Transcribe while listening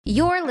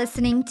You're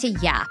listening to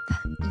YAP,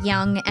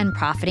 Young and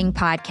Profiting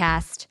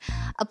Podcast,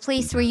 a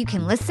place where you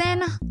can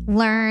listen,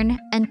 learn,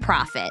 and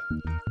profit.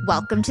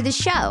 Welcome to the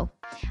show.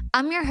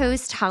 I'm your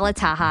host, Hala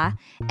Taha,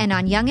 and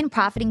on Young and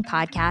Profiting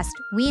Podcast,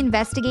 we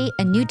investigate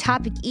a new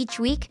topic each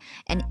week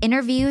and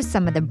interview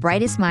some of the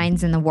brightest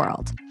minds in the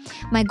world.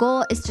 My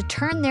goal is to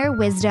turn their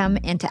wisdom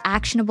into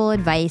actionable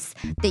advice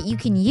that you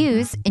can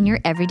use in your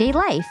everyday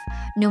life,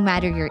 no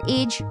matter your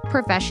age,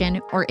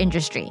 profession, or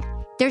industry.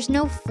 There's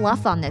no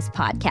fluff on this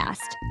podcast,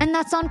 and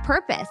that's on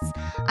purpose.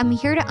 I'm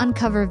here to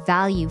uncover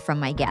value from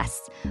my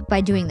guests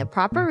by doing the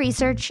proper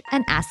research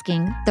and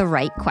asking the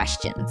right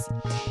questions.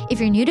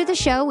 If you're new to the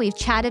show, we've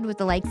chatted with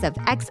the likes of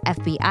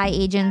ex-FBI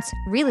agents,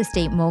 real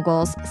estate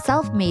moguls,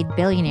 self-made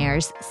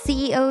billionaires,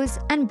 CEOs,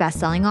 and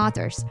best-selling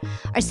authors.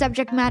 Our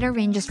subject matter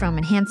ranges from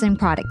enhancing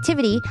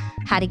productivity,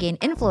 how to gain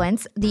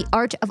influence, the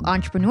art of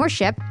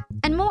entrepreneurship,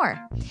 and more.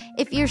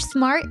 If you're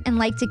smart and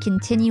like to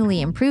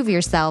continually improve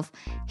yourself,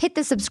 hit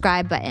the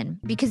subscribe button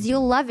because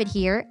you'll love it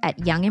here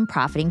at Young and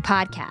Profiting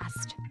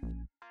Podcast.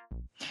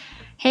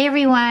 Hey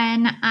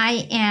everyone,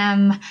 I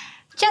am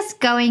just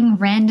going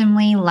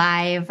randomly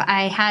live.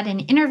 I had an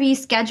interview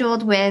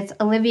scheduled with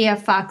Olivia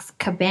Fox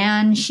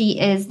Cabane. She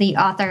is the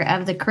author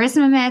of The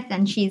Charisma Myth,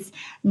 and she's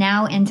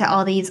now into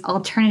all these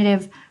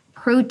alternative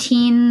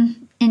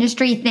protein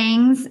industry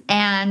things.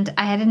 And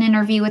I had an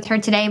interview with her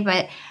today,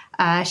 but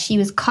she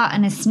was caught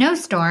in a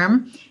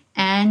snowstorm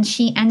and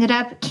she ended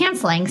up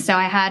canceling. So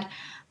I had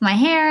my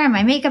hair and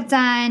my makeup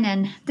done,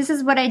 and this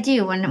is what I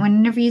do. When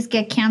interviews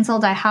get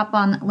canceled, I hop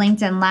on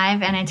LinkedIn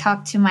Live and I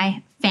talk to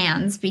my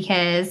fans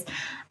because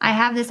I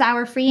have this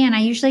hour free and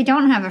I usually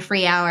don't have a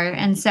free hour.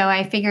 And so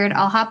I figured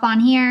I'll hop on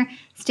here,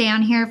 stay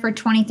on here for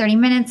 20, 30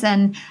 minutes,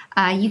 and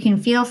you can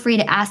feel free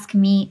to ask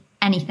me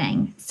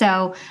anything.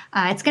 So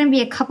it's going to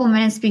be a couple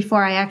minutes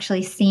before I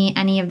actually see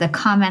any of the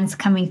comments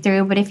coming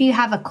through. But if you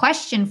have a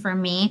question for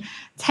me,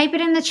 type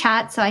it in the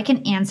chat so I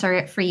can answer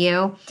it for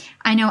you.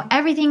 I know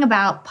everything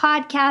about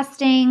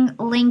podcasting,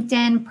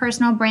 LinkedIn,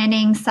 personal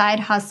branding, side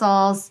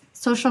hustles,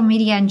 social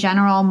media in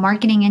general,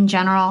 marketing in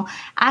general.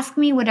 Ask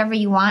me whatever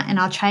you want and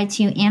I'll try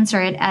to answer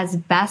it as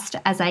best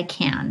as I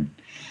can.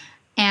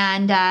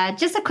 And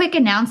just a quick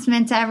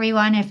announcement to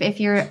everyone, if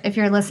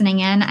you're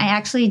listening in, I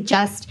actually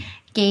just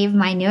gave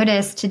my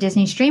notice to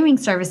Disney streaming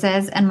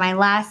services, and my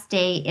last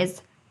day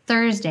is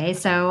Thursday.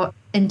 So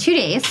in 2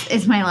 days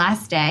is my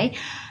last day.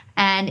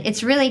 And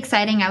it's really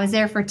exciting. I was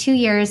there for 2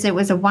 years. It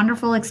was a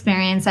wonderful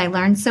experience. I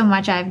learned so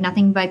much. I have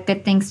nothing but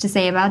good things to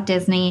say about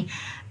Disney.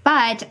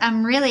 But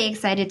I'm really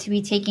excited to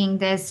be taking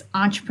this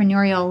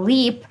entrepreneurial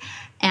leap.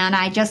 And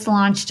I just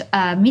launched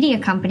a media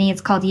company.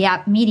 It's called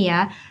Yap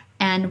Media.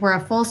 And we're a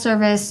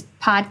full-service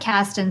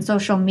podcast and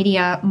social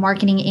media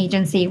marketing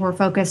agency. We're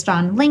focused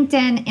on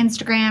LinkedIn,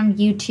 Instagram,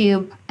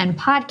 YouTube, and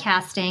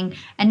podcasting,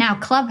 and now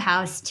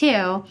Clubhouse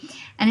too.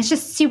 And it's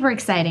just super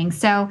exciting.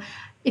 So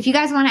if you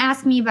guys want to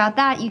ask me about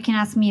that, you can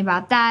ask me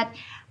about that.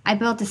 I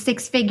built a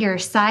 6-figure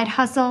side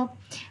hustle.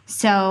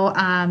 So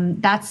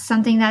that's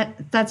something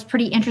that's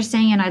pretty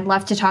interesting. And I'd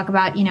love to talk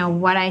about,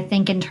 what I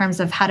think in terms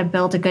of how to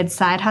build a good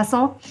side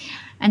hustle.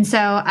 And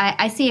so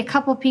I see a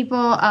couple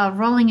people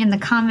rolling in the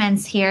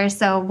comments here.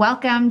 So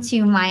welcome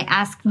to my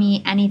Ask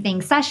Me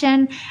Anything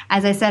session.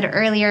 As I said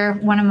earlier,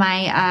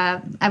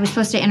 I was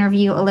supposed to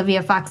interview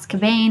Olivia Fox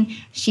Cabane.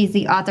 She's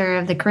the author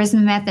of The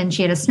Charisma Myth, and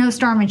she had a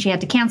snowstorm and she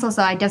had to cancel.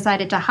 So I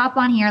decided to hop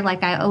on here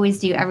like I always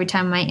do every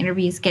time my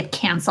interviews get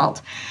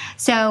canceled.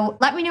 So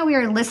let me know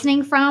where you're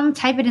listening from.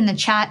 Type it in the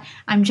chat.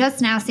 I'm just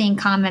now seeing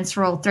comments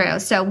roll through.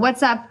 So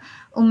what's up,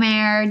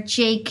 Umair,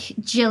 Jake,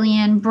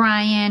 Jillian,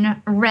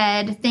 Brian,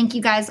 Red? Thank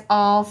you guys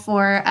all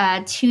for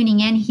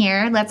tuning in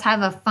here. Let's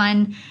have a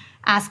fun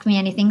Ask Me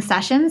Anything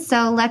session.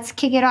 So let's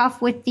kick it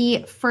off with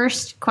the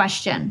first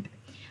question.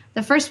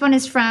 The first one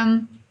is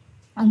from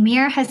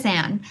Umair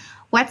Hassan.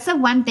 What's the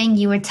one thing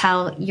you would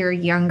tell your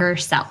younger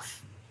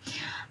self?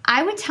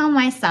 I would tell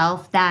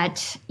myself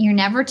that you're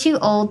never too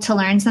old to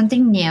learn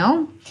something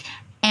new,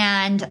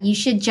 and you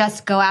should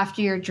just go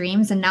after your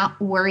dreams and not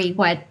worry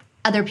what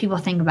other people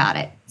think about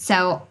it.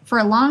 So for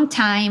a long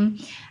time,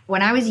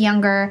 when I was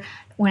younger,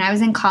 when I was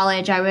in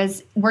college, I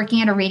was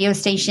working at a radio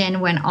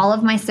station when all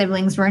of my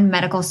siblings were in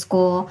medical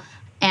school.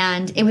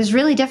 And it was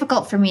really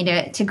difficult for me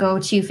to go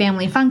to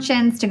family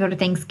functions, to go to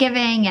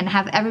Thanksgiving and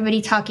have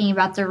everybody talking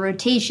about their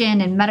rotation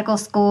in medical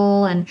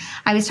school. And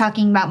I was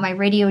talking about my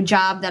radio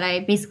job that I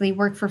basically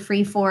worked for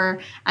free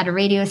for at a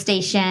radio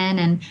station.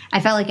 And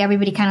I felt like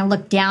everybody kind of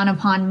looked down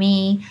upon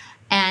me.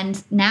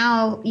 And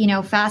now,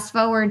 fast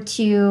forward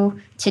to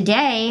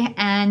today,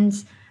 and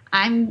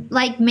I'm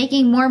like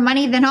making more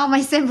money than all my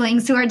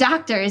siblings who are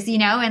doctors,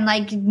 and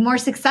like more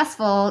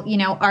successful,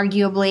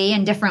 arguably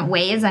in different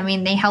ways. I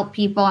mean, they help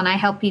people and I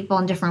help people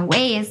in different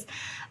ways.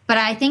 But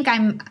I think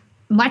I'm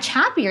much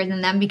happier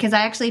than them because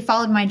I actually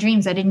followed my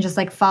dreams. I didn't just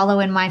like follow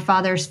in my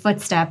father's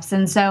footsteps.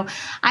 And so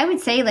I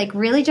would say like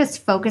really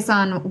just focus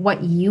on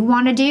what you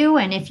want to do.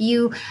 And if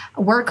you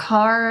work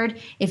hard,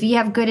 if you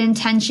have good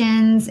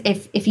intentions,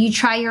 if you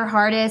try your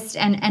hardest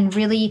and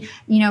really,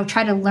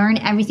 try to learn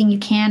everything you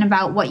can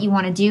about what you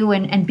want to do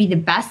and be the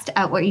best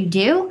at what you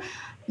do,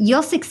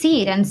 you'll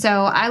succeed. And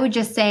so I would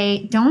just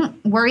say,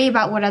 don't worry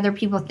about what other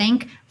people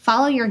think.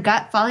 Follow your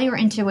gut, follow your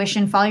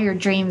intuition, follow your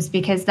dreams,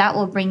 because that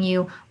will bring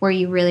you where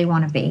you really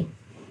want to be.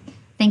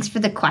 Thanks for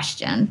the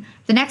question.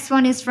 The next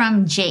one is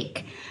from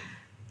Jake.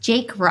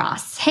 Jake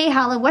Ross. Hey,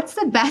 Hala, what's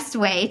the best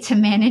way to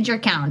manage your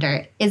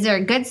calendar? Is there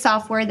a good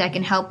software that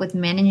can help with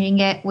managing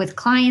it with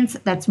clients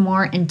that's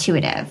more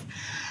intuitive?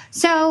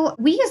 So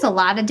we use a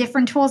lot of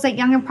different tools at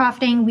Young and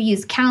Profiting. We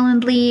use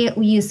Calendly,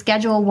 we use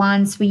Schedule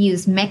Once, we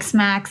use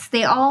Mixmax.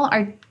 They all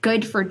are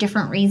good for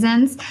different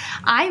reasons.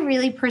 I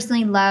really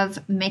personally love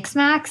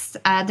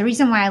Mixmax. The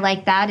reason why I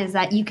like that is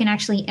that you can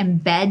actually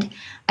embed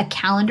a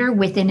calendar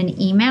within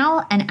an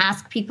email and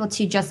ask people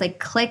to just like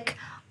click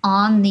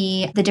on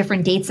the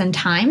different dates and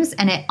times,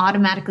 and it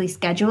automatically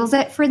schedules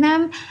it for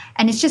them.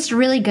 And it's just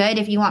really good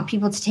if you want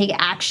people to take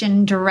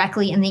action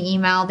directly in the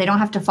email. They don't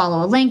have to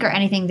follow a link or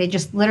anything. They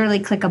just literally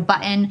click a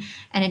button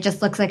and it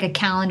just looks like a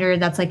calendar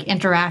that's like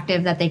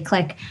interactive that they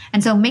click.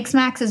 And so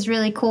Mixmax is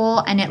really cool,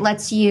 and it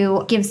lets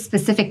you give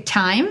specific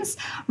times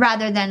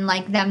rather than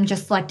like them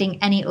just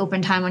selecting any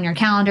open time on your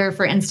calendar.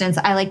 For instance,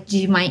 I like to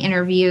do my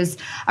interviews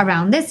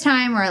around this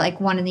time or like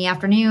 1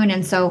 p.m.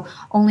 And so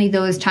only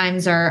those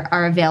times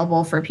are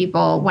available for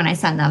people when I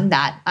send them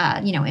that,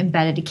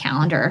 embedded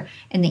calendar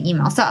in the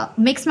email. So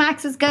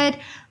Mixmax is good.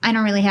 I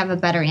don't really have a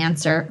better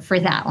answer for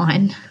that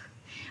one.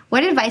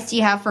 What advice do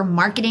you have for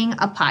marketing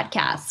a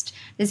podcast?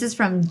 This is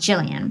from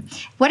Jillian.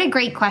 What a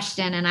great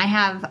question. And I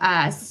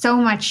have so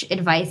much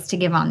advice to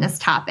give on this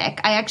topic.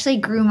 I actually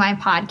grew my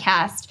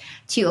podcast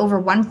to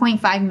over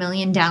 1.5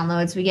 million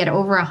downloads. We get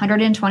over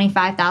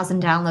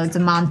 125,000 downloads a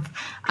month.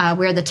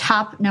 We're the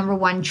top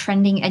 #1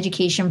 trending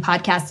education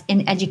podcast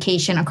in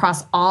education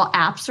across all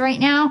apps right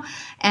now.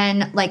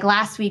 And like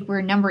last week,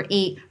 we're number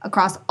 8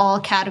 across all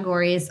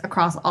categories,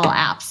 across all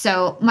apps.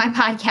 So my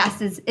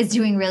podcast is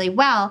doing really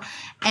well.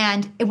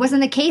 And it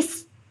wasn't the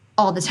case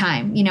all the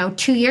time.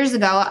 2 years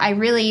ago, I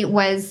really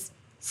was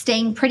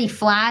staying pretty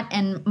flat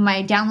and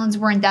my downloads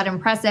weren't that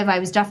impressive. I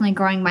was definitely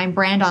growing my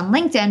brand on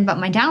LinkedIn, but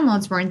my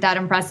downloads weren't that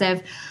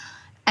impressive.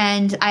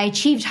 And I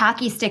achieved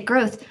hockey stick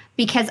growth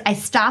because I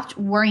stopped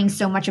worrying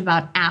so much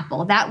about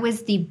Apple. That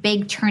was the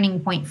big turning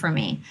point for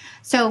me.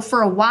 So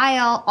for a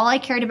while, all I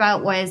cared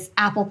about was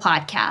Apple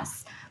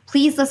Podcasts.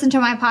 Please listen to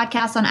my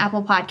podcast on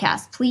Apple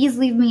Podcasts. Please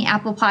leave me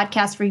Apple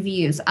Podcast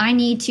reviews. I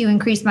need to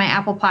increase my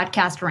Apple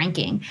Podcast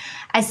ranking.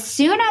 As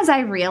soon as I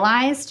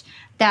realized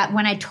that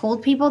when I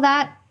told people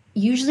that,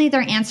 usually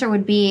their answer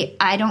would be,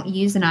 I don't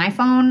use an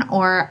iPhone,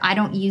 or I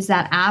don't use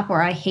that app,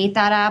 or I hate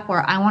that app,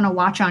 or I want to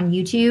watch on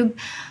YouTube.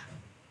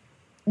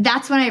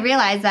 That's when I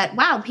realized that,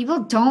 wow, people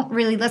don't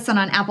really listen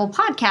on Apple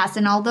Podcasts.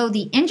 And although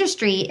the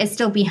industry is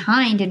still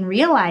behind in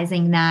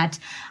realizing that,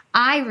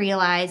 I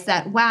realized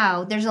that,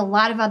 wow, there's a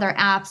lot of other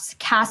apps,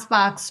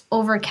 Castbox,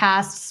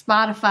 Overcast,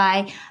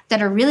 Spotify,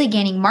 that are really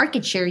gaining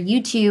market share,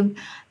 YouTube,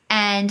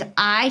 and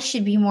I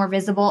should be more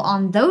visible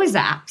on those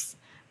apps.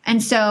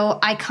 And so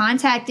I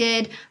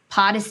contacted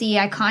Podyssey,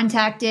 I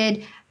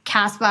contacted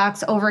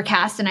Castbox,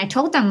 Overcast, and I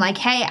told them like,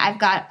 hey, I've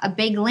got a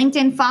big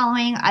LinkedIn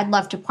following. I'd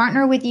love to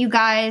partner with you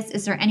guys.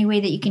 Is there any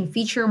way that you can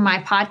feature my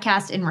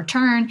podcast in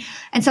return?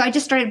 And so I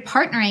just started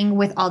partnering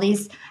with all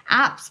these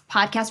apps,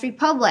 Podcast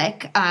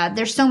Republic.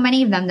 There's so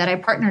many of them that I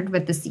partnered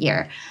with this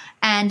year.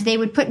 And they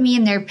would put me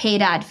in their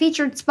paid ad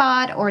featured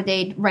spot, or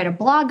they'd write a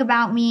blog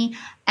about me.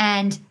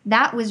 And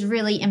that was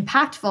really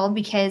impactful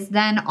because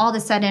then all of a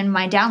sudden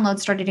my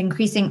downloads started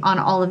increasing on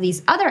all of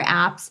these other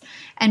apps,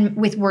 and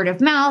with word of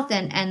mouth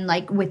and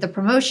like with the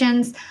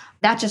promotions,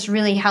 that just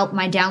really helped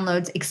my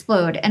downloads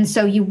explode. And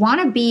so you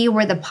want to be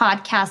where the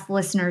podcast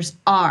listeners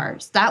are.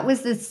 So that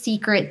was the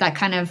secret that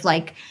kind of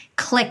like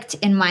clicked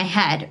in my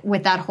head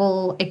with that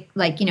whole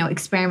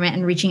experiment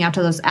and reaching out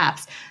to those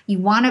apps. You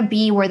want to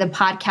be where the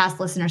podcast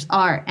listeners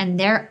are, and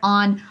they're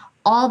on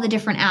all the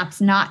different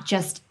apps, not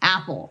just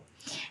Apple.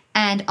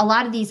 And a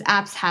lot of these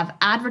apps have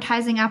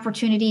advertising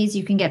opportunities.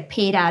 You can get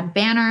paid ad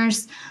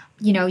banners.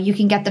 You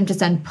can get them to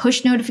send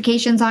push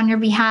notifications on your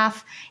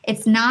behalf.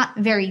 It's not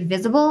very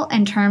visible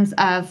in terms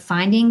of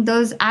finding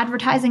those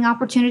advertising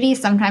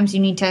opportunities. Sometimes you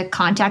need to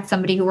contact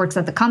somebody who works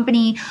at the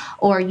company,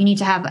 or you need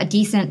to have a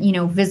decent,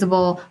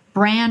 visible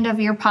brand of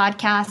your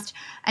podcast.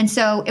 And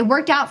so it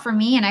worked out for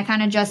me, and I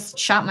kind of just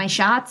shot my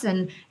shots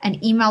and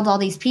emailed all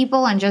these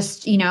people and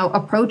just,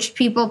 approached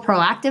people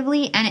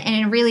proactively, and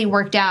it really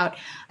worked out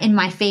in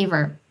my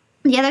favor.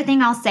 The other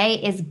thing I'll say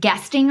is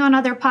guesting on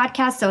other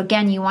podcasts. So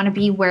again, you want to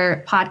be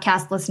where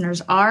podcast listeners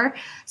are.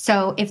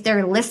 So if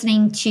they're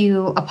listening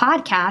to a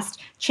podcast,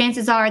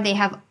 chances are they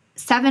have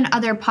 7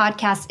 other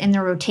podcasts in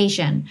their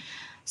rotation.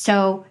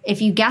 So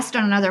if you guest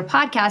on another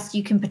podcast,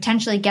 you can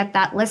potentially get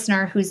that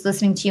listener who's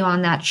listening to you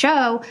on that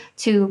show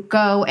to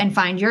go and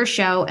find your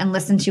show and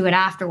listen to it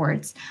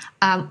afterwards.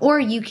 Or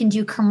you can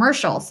do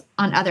commercials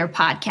on other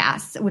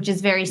podcasts, which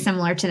is very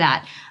similar to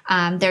that.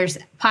 There's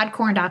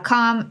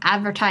podcorn.com,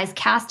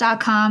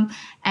 advertisecast.com,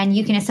 and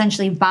you can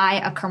essentially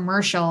buy a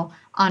commercial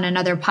on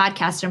another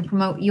podcast and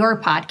promote your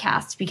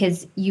podcast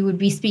because you would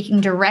be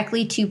speaking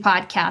directly to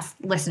podcast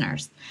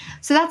listeners.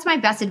 So that's my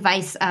best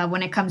advice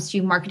when it comes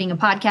to marketing a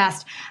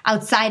podcast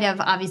outside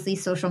of obviously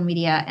social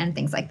media and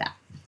things like that.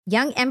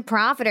 Young and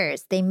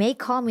profiters, they may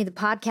call me the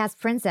podcast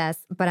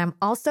princess, but I'm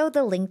also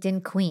the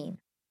LinkedIn queen.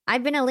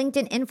 I've been a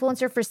LinkedIn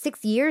influencer for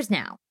 6 years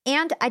now,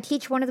 and I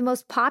teach one of the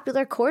most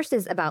popular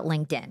courses about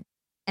LinkedIn.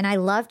 And I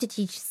love to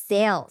teach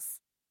sales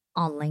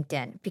on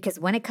LinkedIn because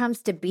when it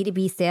comes to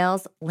B2B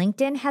sales,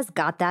 LinkedIn has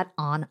got that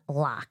on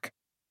lock.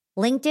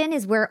 LinkedIn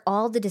is where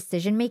all the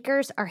decision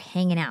makers are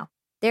hanging out.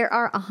 There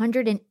are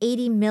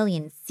 180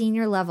 million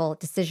senior level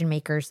decision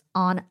makers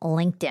on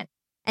LinkedIn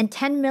and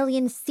 10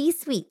 million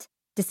C-suite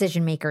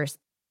decision makers.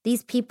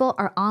 These people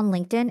are on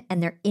LinkedIn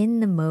and they're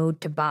in the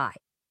mode to buy.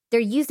 They're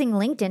using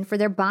LinkedIn for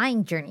their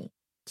buying journey,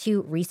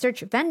 to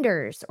research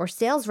vendors or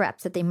sales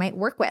reps that they might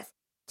work with,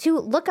 to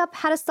look up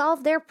how to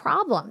solve their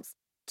problems,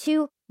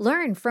 to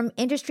learn from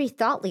industry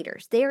thought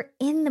leaders. They are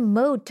in the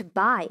mode to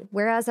buy,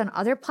 whereas on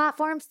other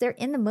platforms, they're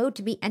in the mode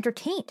to be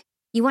entertained.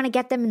 You want to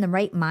get them in the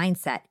right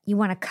mindset. You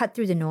want to cut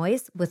through the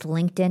noise with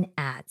LinkedIn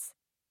ads.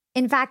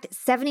 In fact,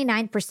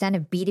 79%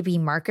 of B2B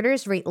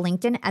marketers rate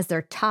LinkedIn as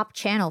their top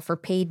channel for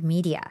paid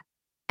media.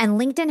 And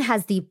LinkedIn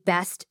has the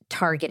best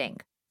targeting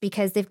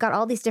because they've got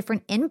all these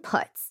different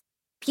inputs.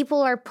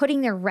 People are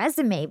putting their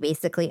resume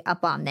basically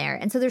up on there.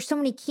 And so there's so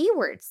many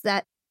keywords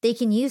that they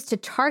can use to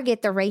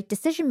target the right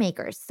decision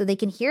makers so they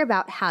can hear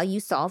about how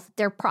you solve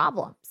their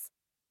problems.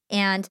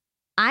 And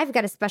I've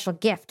got a special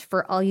gift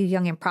for all you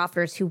young and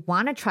profiters who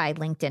want to try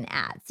LinkedIn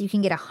ads. You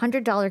can get a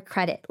 $100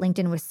 credit.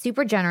 LinkedIn was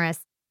super generous.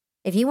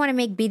 If you want to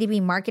make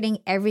B2B marketing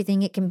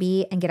everything it can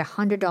be and get a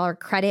 $100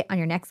 credit on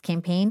your next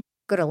campaign,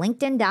 go to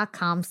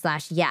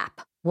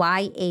linkedin.com/YAP,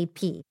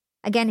 Y-A-P.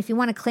 Again, if you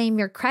want to claim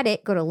your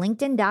credit, go to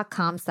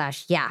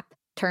linkedin.com/YAP.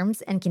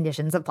 Terms and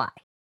conditions apply.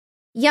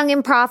 Young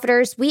and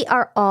profiters, we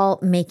are all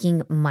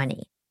making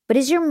money. But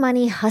is your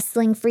money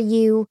hustling for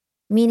you?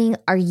 Meaning,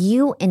 are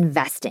you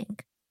investing?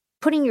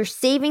 Putting your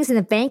savings in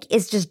the bank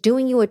is just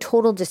doing you a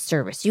total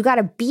disservice. You got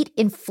to beat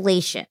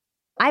inflation.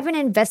 I've been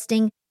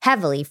investing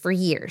heavily for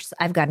years.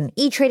 I've got an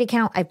E-Trade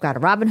account. I've got a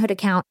Robinhood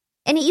account.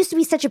 And it used to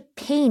be such a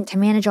pain to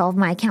manage all of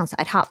my accounts.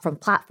 I'd hop from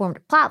platform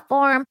to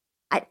platform.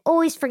 I'd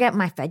always forget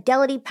my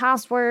Fidelity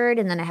password,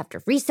 and then I have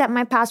to reset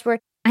my password.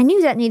 I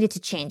knew that needed to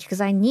change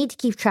because I need to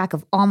keep track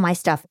of all my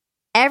stuff.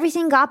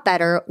 Everything got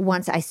better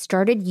once I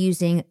started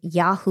using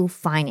Yahoo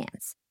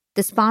Finance,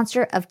 the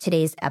sponsor of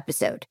today's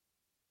episode.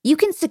 You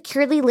can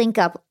securely link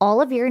up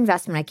all of your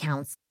investment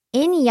accounts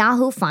in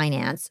Yahoo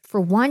Finance for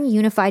one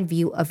unified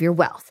view of your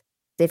wealth.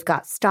 They've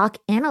got stock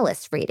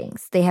analyst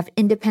ratings. They have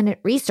independent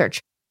research.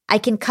 I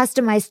can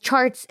customize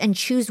charts and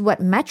choose what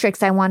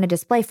metrics I want to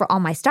display for all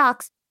my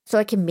stocks so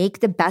I can make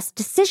the best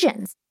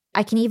decisions.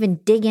 I can even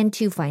dig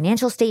into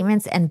financial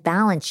statements and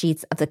balance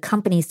sheets of the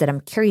companies that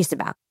I'm curious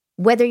about.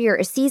 Whether you're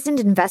a seasoned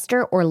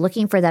investor or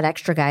looking for that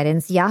extra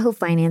guidance, Yahoo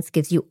Finance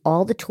gives you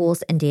all the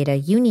tools and data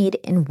you need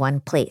in one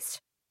place.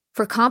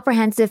 For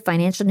comprehensive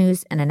financial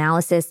news and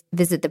analysis,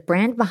 visit the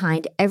brand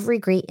behind every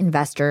great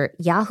investor,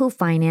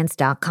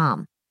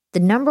 yahoofinance.com, the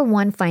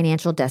 #1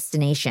 financial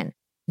destination,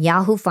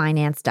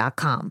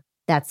 yahoofinance.com.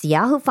 That's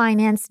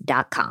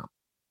yahoofinance.com.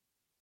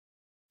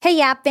 Hey,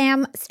 Yap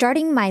Fam!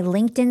 Starting my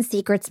LinkedIn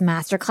Secrets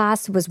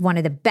Masterclass was one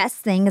of the best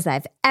things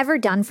I've ever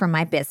done for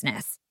my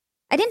business.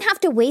 I didn't have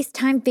to waste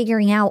time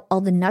figuring out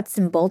all the nuts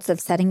and bolts of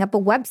setting up a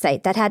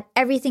website that had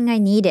everything I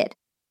needed,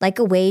 like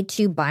a way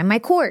to buy my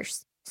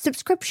course,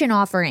 subscription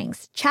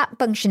offerings, chat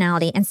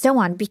functionality, and so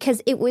on,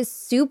 because it was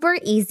super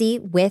easy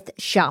with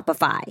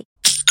Shopify.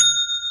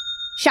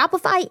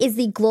 Shopify is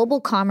the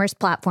global commerce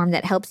platform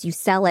that helps you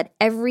sell at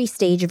every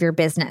stage of your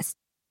business.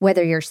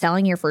 Whether you're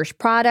selling your first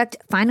product,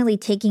 finally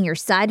taking your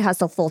side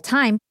hustle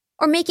full-time,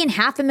 or making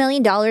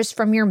 $500,000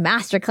 from your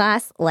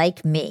masterclass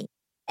like me.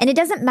 And it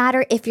doesn't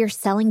matter if you're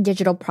selling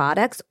digital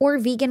products or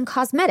vegan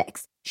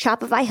cosmetics.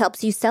 Shopify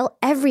helps you sell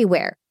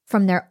everywhere,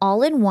 from their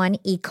all-in-one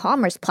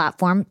e-commerce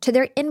platform to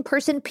their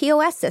in-person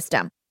POS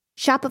system.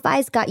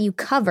 Shopify's got you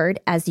covered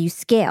as you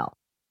scale.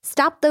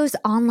 Stop those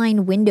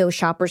online window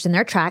shoppers in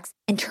their tracks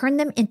and turn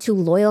them into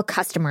loyal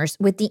customers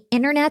with the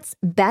internet's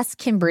best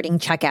converting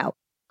checkout.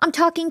 I'm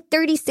talking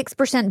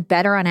 36%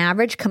 better on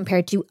average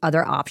compared to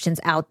other options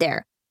out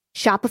there.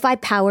 Shopify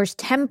powers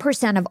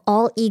 10% of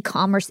all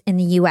e-commerce in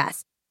the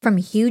US, from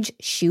huge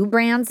shoe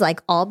brands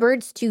like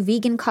Allbirds to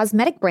vegan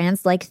cosmetic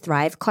brands like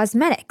Thrive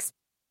Cosmetics.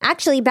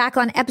 Actually, back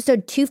on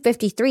episode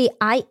 253,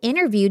 I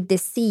interviewed the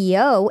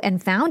CEO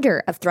and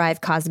founder of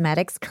Thrive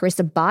Cosmetics,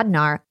 Carissa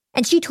Bodnar,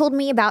 and she told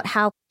me about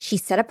how she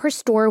set up her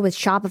store with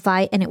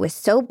Shopify and it was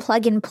so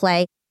plug and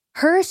play.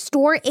 Her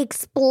store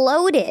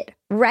exploded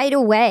right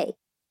away.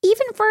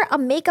 Even for a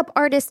makeup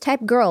artist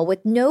type girl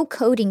with no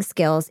coding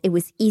skills, it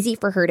was easy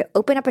for her to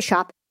open up a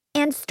shop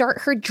and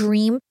start her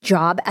dream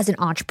job as an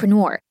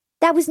entrepreneur.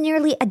 That was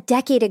nearly a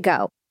decade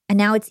ago. And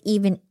now it's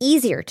even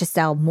easier to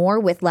sell more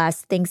with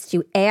less thanks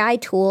to AI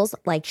tools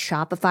like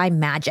Shopify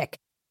Magic.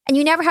 And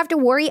you never have to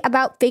worry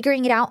about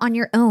figuring it out on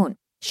your own.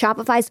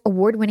 Shopify's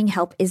award-winning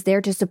help is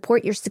there to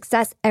support your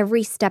success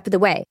every step of the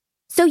way.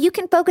 So you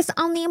can focus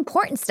on the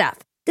important stuff,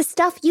 the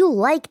stuff you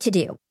like to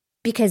do.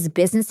 Because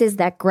businesses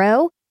that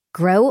grow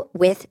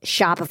with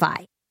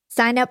Shopify.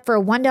 Sign up for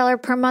a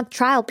 $1 per month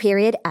trial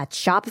period at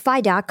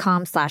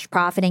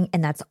shopify.com/profiting,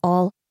 and that's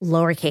all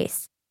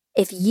lowercase.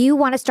 If you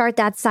want to start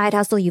that side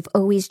hustle you've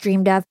always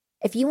dreamed of,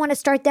 if you want to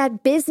start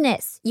that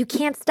business you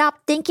can't stop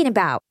thinking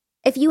about,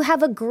 if you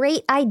have a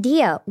great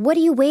idea, what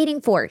are you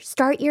waiting for?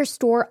 Start your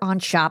store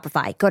on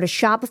Shopify. Go to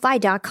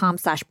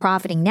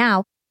shopify.com/profiting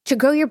now to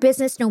grow your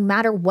business no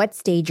matter what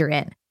stage you're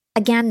in.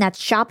 Again,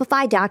 that's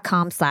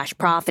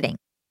shopify.com/profiting.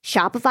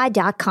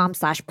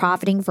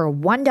 Shopify.com/profiting for a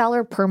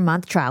 $1 per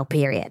month trial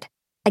period.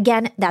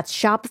 Again, that's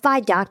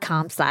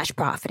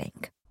shopify.com/profiting.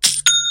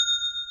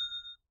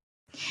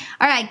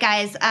 All right,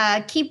 guys,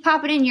 keep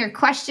popping in your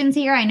questions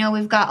here. I know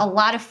we've got a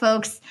lot of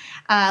folks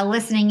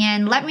listening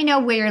in. Let me know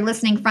where you're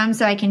listening from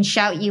so I can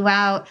shout you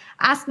out.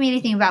 Ask me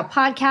anything about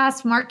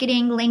podcasts,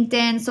 marketing,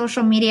 LinkedIn,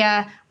 social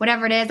media,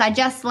 whatever it is. I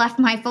just left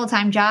my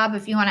full-time job.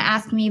 If you want to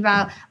ask me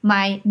about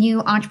my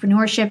new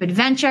entrepreneurship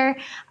adventure,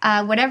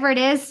 whatever it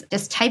is,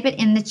 just type it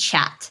in the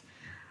chat.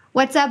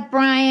 What's up,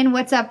 Brian?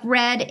 What's up,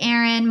 Red,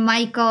 Aaron,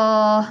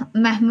 Michael,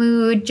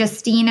 Mahmoud,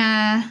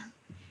 Justina,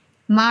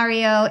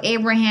 Mario,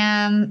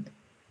 Abraham,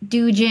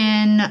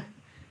 Dujin,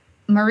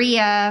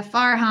 Maria,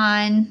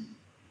 Farhan,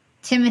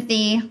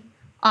 Timothy.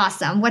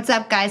 Awesome. What's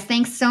up, guys?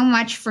 Thanks so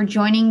much for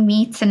joining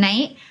me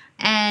tonight.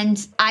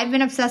 And I've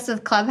been obsessed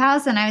with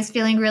Clubhouse, and I was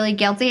feeling really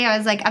guilty. I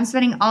was like, I'm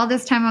spending all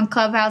this time on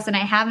Clubhouse and I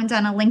haven't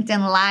done a LinkedIn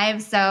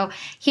Live. So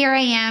here I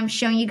am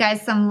showing you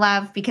guys some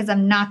love because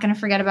I'm not going to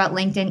forget about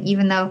LinkedIn,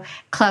 even though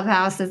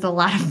Clubhouse is a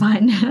lot of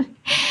fun.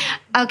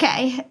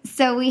 Okay,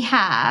 so we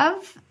have...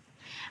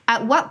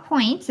 At what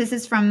point, this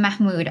is from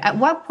Mahmoud, at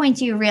what point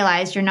do you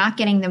realize you're not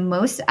getting the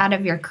most out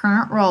of your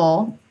current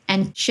role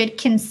and should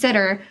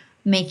consider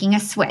making a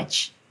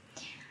switch?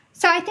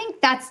 So I think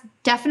that's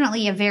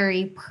definitely a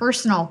very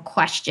personal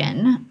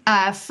question.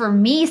 For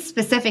me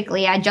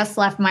specifically, I just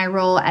left my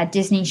role at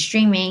Disney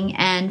Streaming.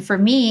 And for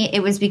me,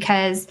 it was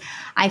because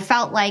I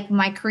felt like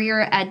my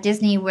career at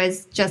Disney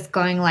was just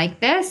going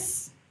like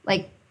this,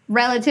 like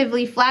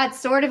relatively flat,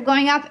 sort of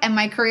going up, and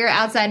my career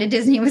outside of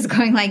Disney was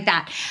going like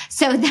that.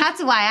 So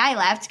that's why I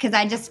left, because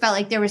I just felt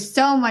like there was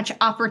so much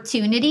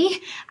opportunity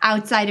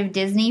outside of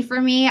Disney for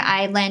me.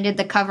 I landed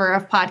the cover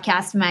of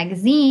Podcast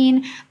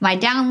Magazine. My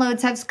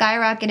downloads have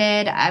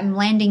skyrocketed. I'm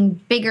landing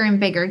bigger and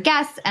bigger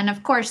guests. And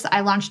of course, I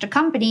launched a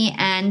company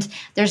and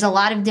there's a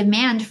lot of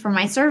demand for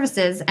my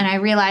services. And I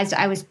realized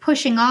I was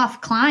pushing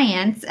off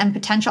clients and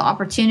potential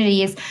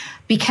opportunities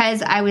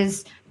because I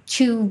was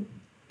too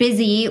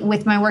busy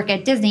with my work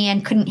at Disney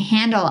and couldn't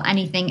handle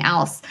anything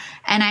else.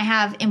 And I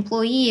have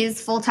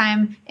employees,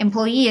 full-time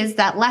employees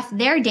that left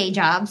their day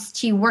jobs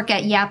to work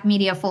at Yap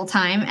Media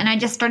full-time. And I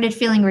just started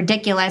feeling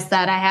ridiculous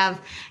that I have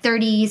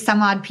 30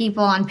 some odd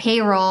people on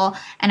payroll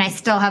and I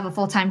still have a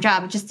full-time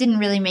job. It just didn't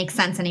really make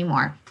sense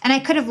anymore. And I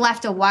could have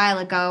left a while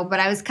ago, but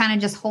I was kind of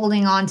just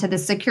holding on to the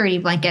security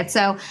blanket.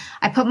 So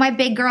I put my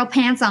big girl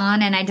pants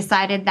on and I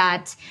decided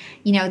that,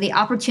 the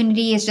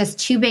opportunity is just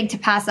too big to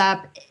pass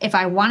up. If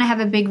I want to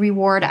have a big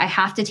reward, I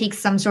have to take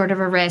some sort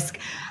of a risk.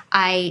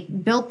 I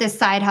built this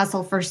side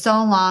hustle for so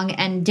long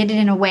and did it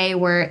in a way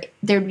where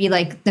there'd be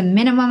like the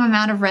minimum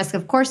amount of risk.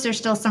 Of course, there's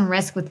still some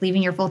risk with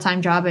leaving your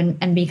full-time job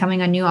and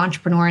becoming a new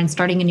entrepreneur and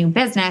starting a new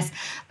business.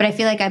 But I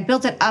feel like I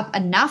built it up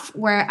enough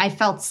where I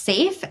felt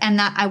safe and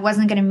that I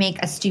wasn't going to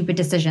make a stupid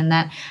decision,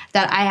 that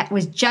I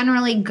was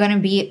generally going to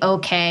be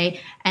okay.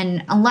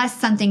 And unless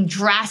something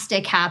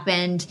drastic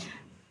happened,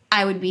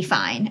 I would be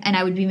fine and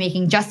I would be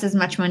making just as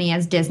much money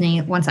as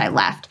Disney once I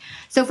left.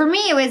 So for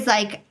me, it was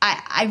like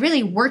I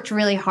really worked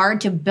really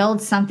hard to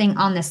build something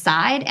on the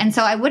side. And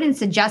so I wouldn't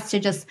suggest to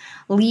just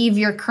leave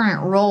your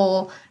current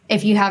role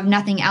if you have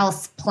nothing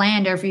else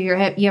planned or if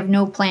you have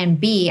no plan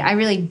B. I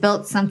really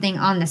built something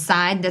on the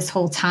side this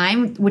whole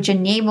time, which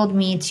enabled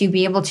me to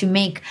be able to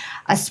make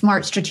a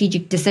smart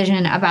strategic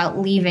decision about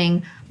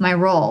leaving my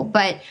role.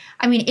 But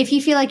I mean, if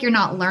you feel like you're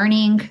not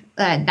learning,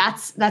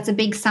 that's a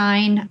big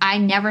sign. I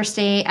never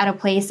stay at a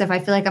place if I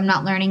feel like I'm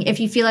not learning. If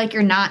you feel like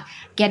you're not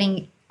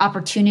getting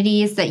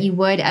opportunities that you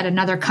would at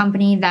another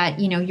company,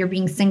 that you're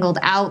being singled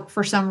out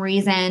for some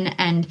reason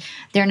and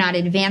they're not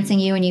advancing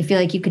you and you feel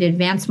like you could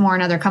advance more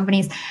in other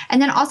companies.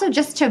 And then also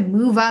just to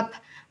move up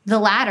the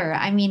ladder.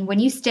 I mean, when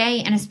you stay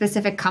in a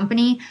specific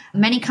company,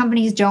 many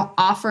companies don't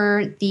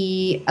offer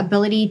the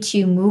ability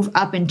to move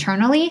up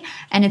internally,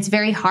 and it's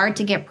very hard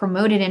to get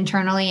promoted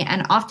internally.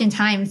 And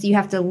oftentimes you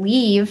have to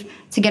leave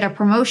to get a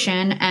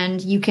promotion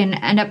and you can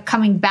end up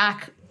coming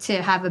back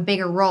to have a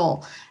bigger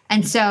role.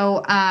 And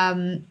so,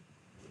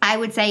 I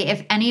would say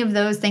if any of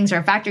those things are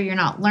a factor, you're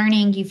not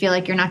learning, you feel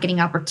like you're not getting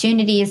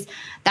opportunities,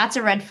 that's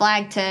a red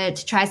flag to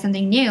try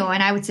something new.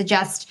 And I would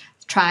suggest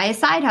try a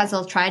side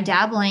hustle, try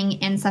dabbling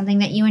in something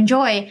that you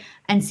enjoy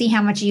and see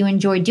how much you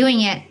enjoy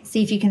doing it.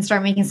 See if you can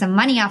start making some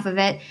money off of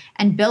it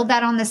and build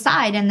that on the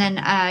side. And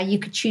then you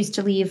could choose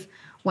to leave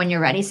when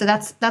you're ready. So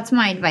that's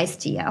my advice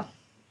to you.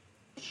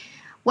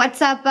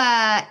 What's up,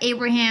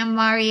 Abraham,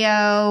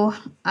 Mario,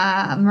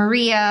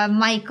 Maria,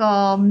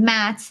 Michael,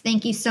 Matt?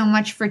 Thank you so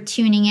much for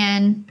tuning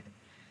in.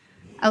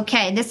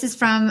 Okay, this is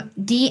from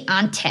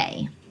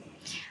Deante.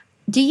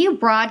 Do you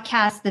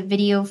broadcast the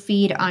video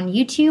feed on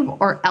YouTube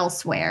or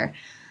elsewhere?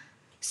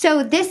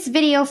 So this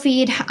video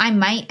feed, I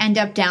might end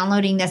up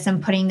downloading this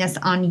and putting this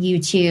on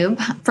YouTube.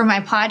 For my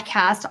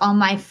podcast, all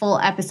my full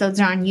episodes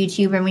are on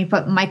YouTube, and we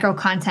put micro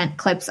content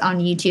clips on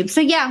YouTube.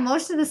 So yeah,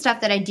 most of the stuff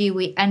that I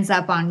do ends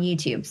up on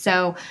YouTube.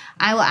 So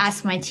I will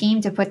ask my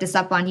team to put this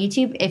up on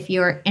YouTube if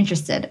you're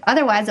interested.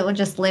 Otherwise, it will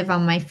just live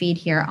on my feed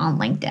here on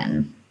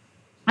LinkedIn.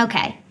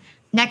 Okay.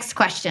 Next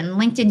question,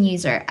 LinkedIn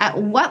user. At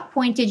what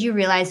point did you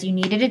realize you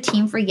needed a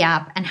team for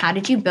Yap, and how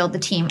did you build the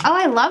team? Oh,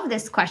 I love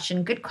this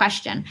question. Good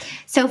question.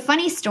 So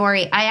funny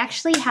story, I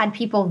actually had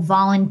people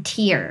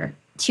volunteer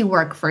to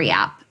work for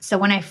Yap. So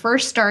when I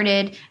first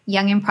started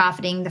Young and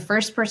Profiting, the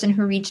first person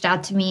who reached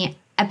out to me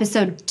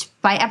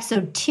by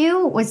episode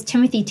 2 was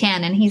Timothy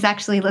Tan, and he's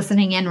actually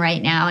listening in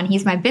right now, and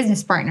he's my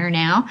business partner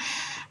now.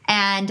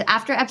 And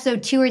after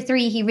episode 2 or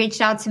 3, he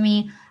reached out to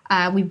me.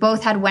 We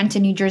both went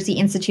to New Jersey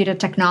Institute of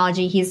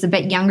Technology. He's a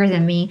bit younger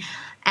than me.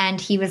 And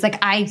he was like,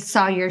 I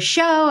saw your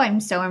show. I'm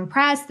so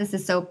impressed. This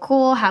is so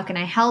cool. How can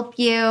I help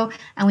you?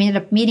 And we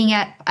ended up meeting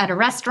at a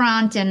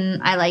restaurant,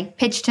 and I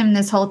pitched him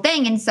this whole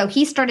thing. And so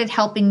he started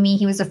helping me.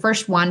 He was the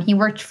first one. He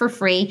worked for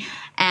free,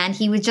 and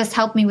he would just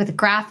help me with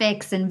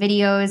graphics and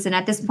videos. And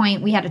at this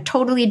point, we had a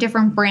totally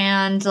different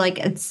brand.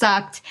 It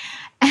sucked.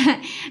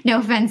 No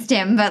offense,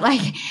 Tim, but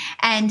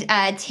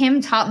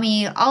Tim taught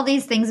me all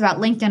these things about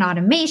LinkedIn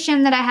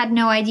automation that I had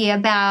no idea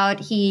about.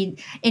 He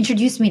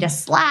introduced me to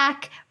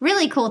Slack,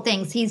 really cool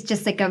things. He's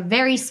just a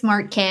very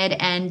smart kid,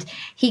 and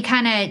he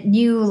kind of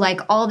knew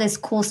all this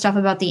cool stuff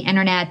about the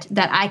internet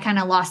that I kind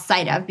of lost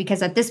sight of,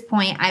 because at this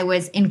point I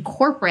was in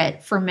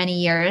corporate for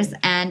many years,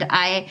 and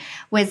I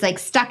was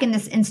stuck in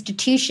this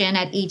institution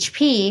at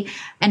HP,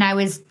 and I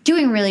was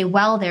doing really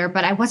well there,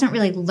 but I wasn't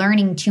really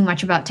learning too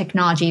much about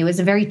technology. It was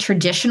a very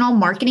traditional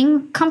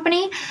marketing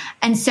company.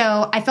 And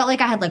so I felt like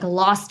I had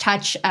lost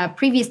touch.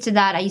 Previous to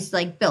that, I used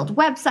to build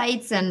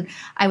websites, and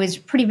I was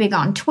pretty big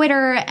on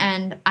Twitter,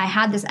 and I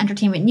had this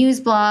entertainment news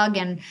blog,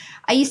 and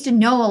I used to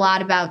know a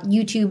lot about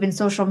YouTube and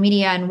social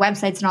media and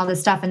websites and all this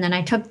stuff. And then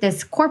I took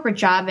this corporate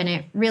job, and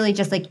it really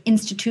just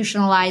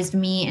institutionalized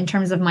me in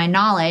terms of my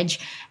knowledge.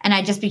 And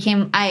I just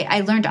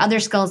I learned other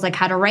skills,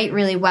 how to write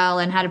really well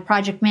and how to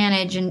project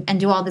manage and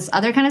do all this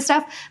other kind of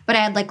stuff. But I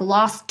had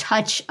lost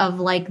touch of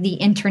the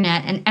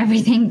internet and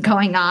everything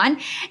going on.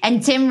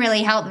 And Tim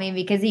really helped me,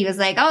 because he was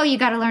oh, you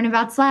got to learn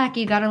about Slack.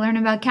 You got to learn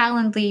about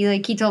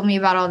Calendly. He told me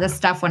about all this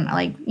stuff when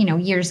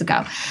years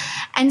ago.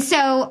 And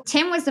so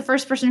Tim was the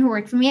first person who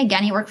worked for me.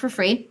 Again, he worked for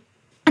free.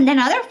 And then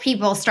other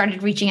people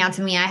started reaching out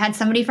to me. I had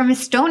somebody from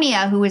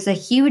Estonia who was a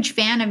huge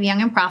fan of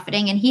Young and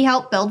Profiting, and he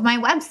helped build my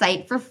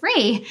website for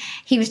free.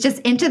 He was just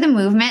into the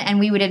movement, and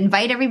we would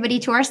invite everybody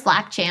to our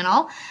Slack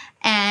channel.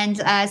 And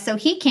so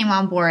he came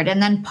on board.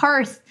 And then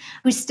Parth,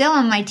 who's still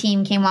on my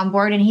team, came on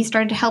board, and he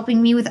started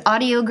helping me with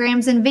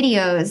audiograms and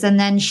videos. And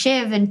then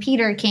Shiv and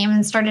Peter came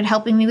and started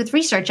helping me with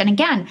research. And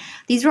again,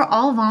 these were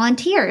all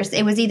volunteers.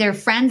 It was either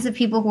friends of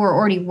people who were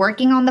already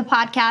working on the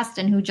podcast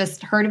and who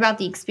just heard about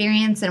the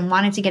experience and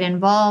wanted to get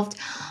involved,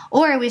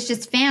 or it was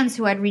just fans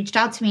who had reached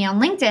out to me on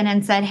LinkedIn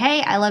and said,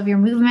 hey, I love your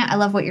movement. I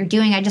love what you're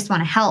doing. I just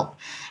want to help.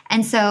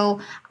 And so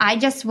I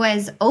just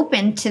was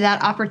open to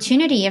that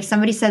opportunity. If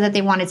somebody said that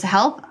they wanted to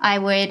help, I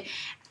would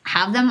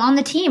have them on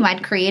the team.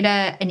 I'd create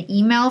an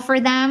email for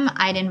them.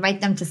 I'd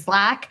invite them to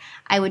Slack.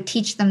 I would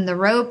teach them the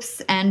ropes,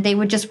 and they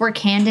would just work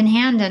hand in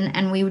hand.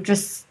 And we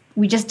just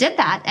did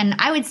that. And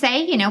I would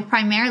say,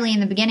 primarily in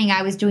the beginning,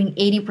 I was doing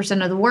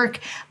 80% of the work,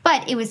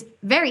 but it was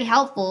very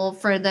helpful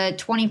for the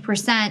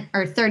 20%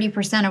 or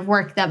 30% of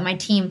work that my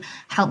team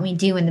helped me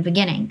do in the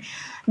beginning.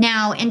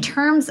 Now, in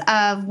terms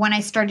of when I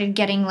started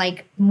getting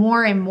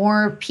more and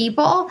more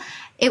people,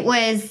 it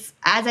was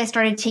as I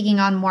started taking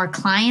on more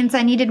clients,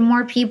 I needed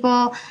more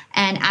people.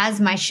 And as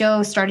my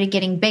show started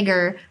getting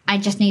bigger, I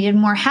just needed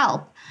more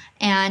help.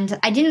 And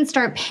I didn't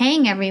start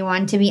paying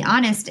everyone, to be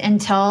honest,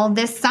 until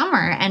this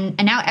summer. And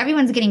now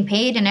everyone's getting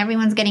paid, and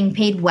everyone's getting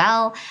paid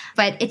well.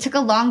 But it took a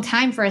long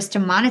time for us to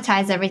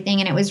monetize everything.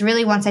 And it was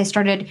really once I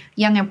started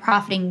Young and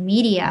Profiting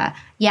Media,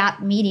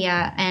 Yap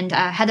Media. And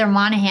Heather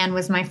Monahan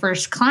was my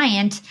first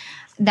client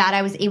that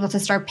I was able to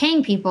start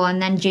paying people. And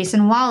then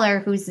Jason Waller,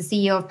 who's the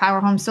CEO of Power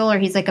Home Solar,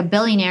 he's like a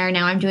billionaire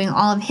now. I'm doing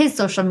all of his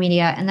social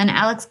media. And then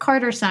Alex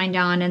Carter signed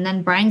on, and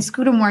then Brian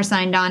Scudamore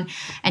signed on,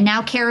 and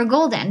now Kara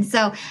Golden.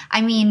 So,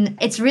 I mean,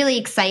 it's really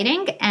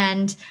exciting.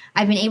 And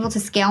I've been able to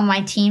scale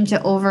my team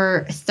to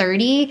over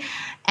 30.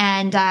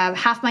 And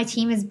half my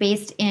team is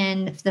based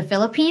in the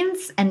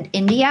Philippines and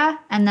India,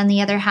 and then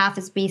the other half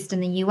is based in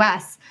the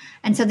US.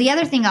 And so the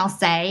other thing I'll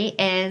say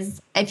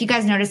is, if you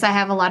guys notice, I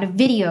have a lot of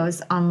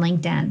videos on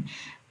LinkedIn.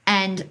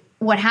 And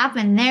what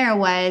happened there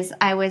was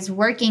I was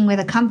working with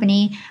a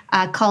company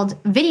called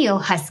Video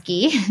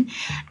Husky,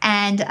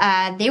 and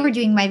they were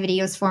doing my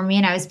videos for me,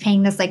 and I was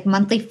paying this like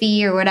monthly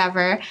fee or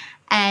whatever.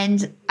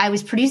 And I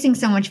was producing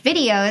so much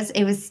videos,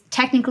 it was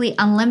technically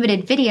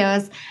unlimited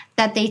videos,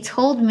 that they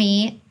told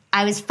me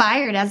I was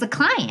fired as a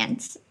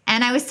client.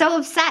 And I was so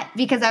upset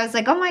because I was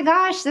like, oh my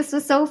gosh, this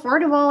was so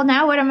affordable.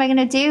 Now what am I going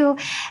to do?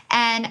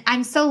 And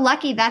I'm so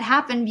lucky that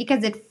happened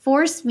because it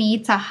forced me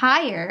to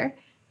hire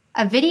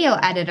a video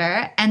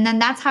editor. And then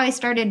that's how I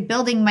started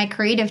building my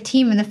creative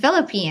team in the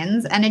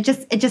Philippines. And it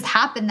just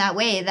happened that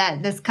way,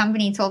 that this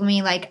company told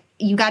me, like,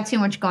 you got too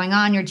much going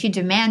on, you're too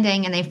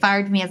demanding, and they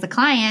fired me as a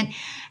client.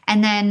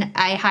 And then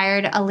I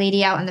hired a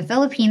lady out in the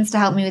Philippines to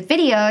help me with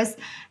videos.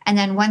 And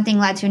then one thing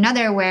led to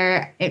another,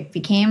 where it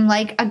became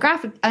like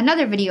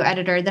another video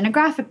editor, then a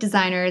graphic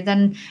designer.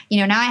 Then,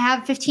 now I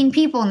have 15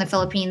 people in the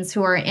Philippines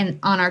who are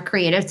on our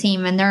creative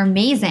team, and they're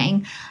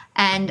amazing.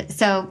 And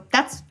so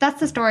that's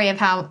the story of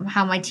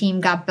how my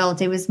team got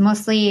built. It was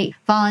mostly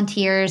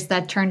volunteers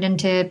that turned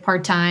into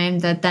part-time,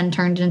 that then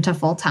turned into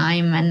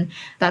full-time. And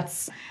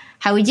that's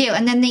how we do.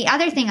 And then the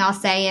other thing I'll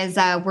say is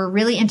we're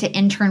really into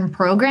intern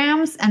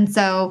programs. And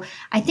so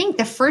I think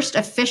the first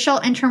official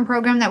intern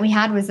program that we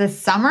had was this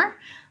summer.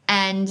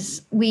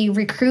 And we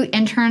recruit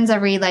interns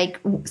every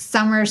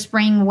summer,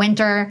 spring,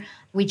 winter.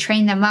 We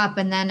train them up,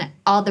 and then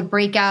all the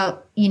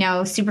breakout,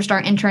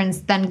 superstar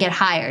interns then get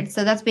hired.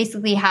 So that's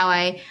basically how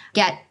I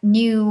get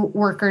new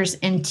workers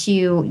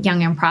into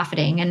Young and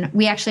Profiting. And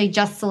we actually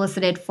just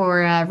solicited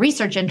for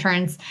research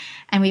interns,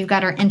 and we've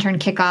got our intern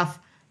kickoff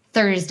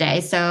Thursday.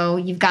 So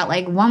you've got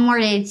one more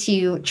day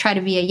to try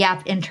to be a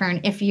Yap intern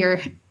if you're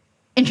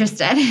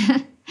interested.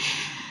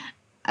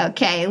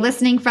 Okay,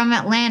 listening from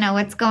Atlanta,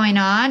 what's going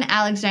on?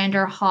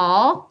 Alexander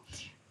Hall.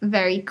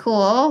 Very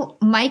cool.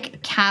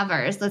 Mike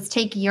Cavers, let's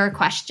take your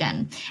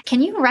question.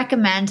 Can you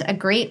recommend a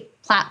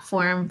great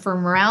platform for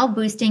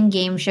morale-boosting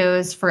game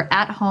shows for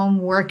at-home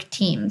work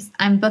teams?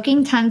 I'm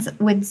booking tons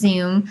with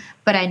Zoom,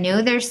 but I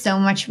know there's so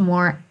much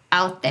more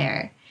out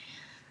there.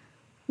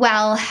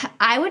 Well,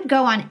 I would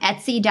go on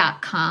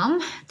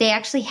Etsy.com. They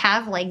actually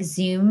have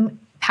Zoom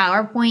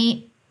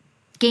PowerPoint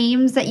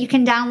games that you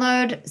can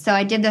download. So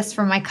I did this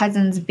for my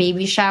cousin's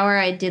baby shower.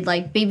 I did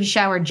baby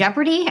shower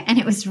Jeopardy, and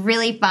it was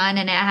really fun.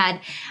 And it had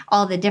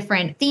all the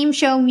different theme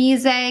show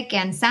music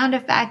and sound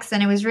effects,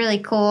 and it was really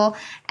cool.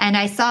 And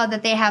I saw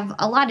that they have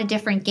a lot of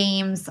different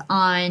games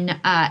on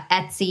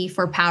Etsy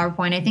for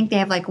PowerPoint. I think they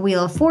have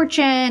Wheel of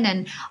Fortune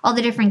and all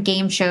the different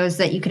game shows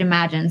that you could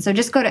imagine. So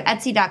just go to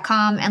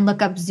Etsy.com and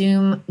look up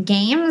Zoom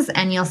games,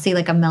 and you'll see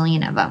a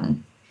million of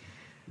them.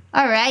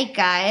 All right,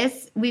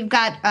 guys, we've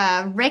got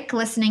Rick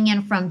listening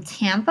in from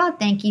Tampa.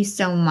 Thank you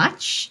so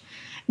much.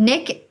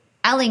 Nick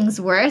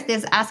Ellingsworth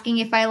is asking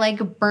if I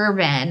like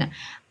bourbon.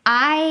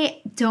 I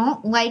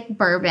don't like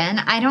bourbon.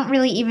 I don't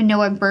really even know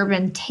what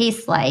bourbon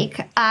tastes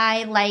like.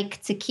 I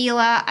like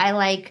tequila. I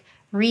like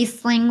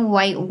Riesling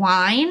white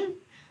wine.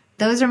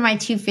 Those are my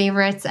two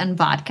favorites, and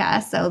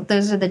vodka. So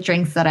those are the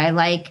drinks that I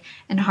like,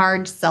 and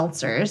hard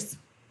seltzers.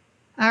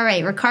 All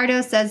right,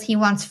 Ricardo says he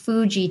wants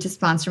Fuji to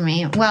sponsor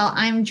me. Well,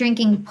 I'm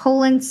drinking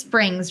Poland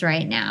Springs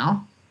right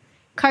now.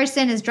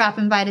 Carson is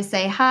dropping by to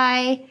say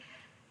hi.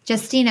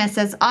 Justina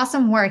says,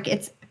 awesome work.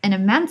 It's an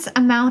immense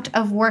amount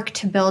of work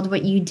to build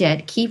what you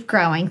did. Keep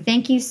growing.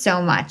 Thank you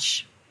so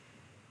much.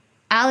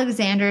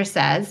 Alexander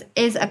says,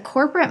 is a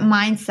corporate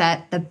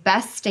mindset the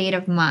best state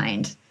of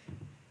mind?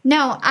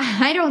 No,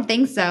 I don't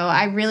think so.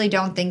 I really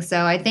don't think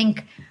so. I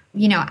think,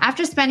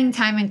 after spending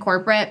time in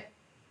corporate,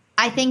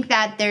 I think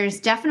that there's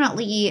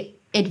definitely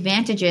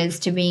advantages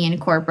to being in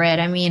corporate.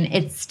 I mean,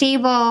 it's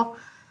stable.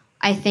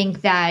 I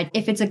think that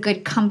if it's a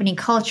good company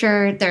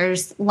culture,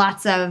 there's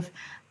lots of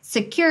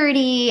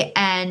security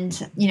and,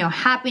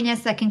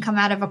 happiness that can come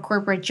out of a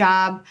corporate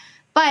job.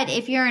 But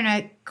if you're in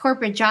a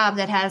corporate job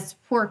that has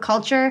poor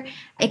culture,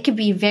 it could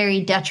be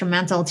very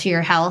detrimental to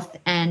your health,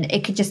 and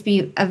it could just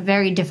be a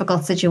very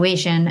difficult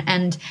situation.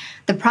 And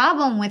the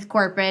problem with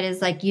corporate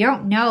is you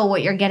don't know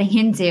what you're getting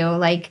into.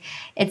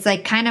 It's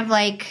kind of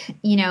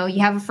you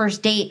have a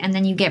first date and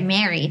then you get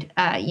married.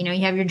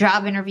 You have your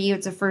job interview,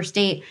 it's a first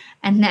date,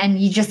 and then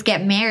you just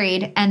get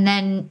married, and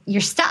then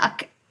you're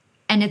stuck.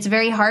 And it's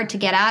very hard to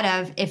get out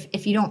of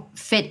if you don't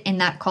fit in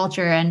that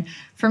culture. And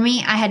for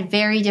me, I had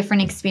very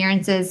different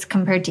experiences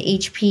compared to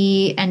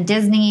HP and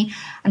Disney.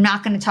 I'm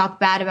not going to talk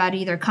bad about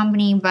either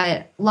company,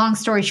 but long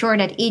story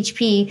short, at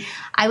HP,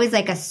 I was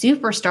like a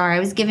superstar. I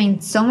was given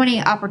so many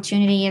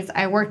opportunities.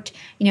 I worked,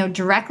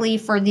 directly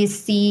for the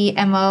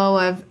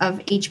CMO of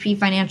HP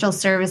Financial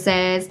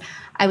Services.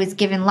 I was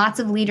given lots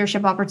of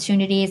leadership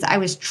opportunities. I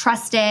was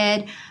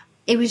trusted.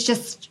 It was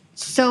just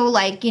so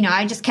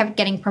I just kept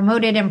getting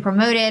promoted and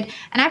promoted,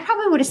 and I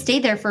probably would have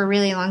stayed there for a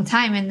really long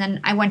time. And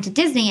then I went to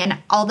Disney, and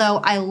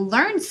although I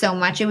learned so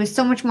much, it was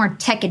so much more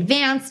tech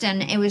advanced,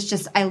 and it was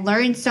just, I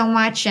learned so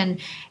much, and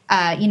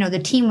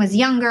the team was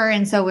younger,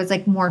 and so it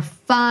was more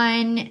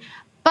fun.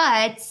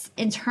 But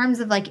in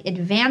terms of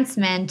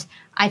advancement,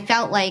 I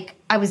felt like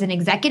I was an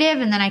executive,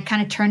 and then I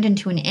kind of turned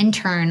into an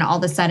intern all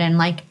of a sudden.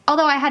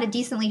 Although I had a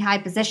decently high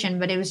position,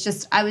 but I was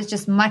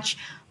just much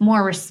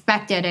more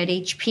respected at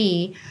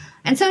HP.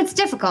 And so it's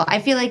difficult. I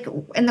feel like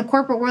in the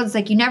corporate world,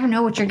 it's you never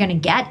know what you're going to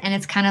get. And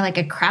it's kind of like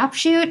a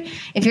crapshoot.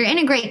 If you're in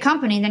a great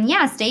company, then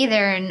yeah, stay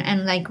there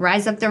and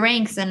rise up the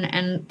ranks.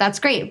 And that's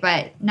great.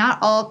 But not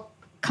all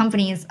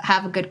companies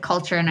have a good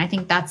culture. And I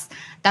think that's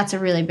a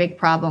really big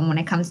problem when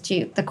it comes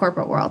to the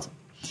corporate world.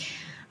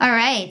 All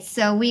right.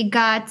 So we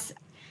got,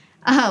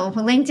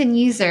 LinkedIn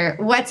user,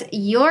 what's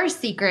your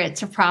secret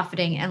to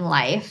profiting in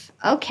life?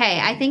 Okay,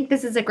 I think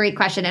this is a great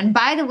question. And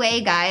by the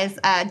way, guys,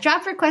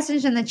 drop your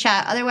questions in the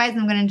chat. Otherwise,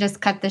 I'm going to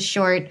just cut this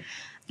short.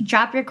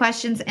 Drop your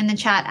questions in the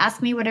chat.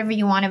 Ask me whatever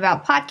you want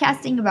about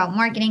podcasting, about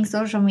marketing,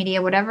 social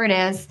media, whatever it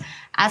is.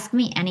 Ask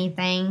me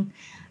anything.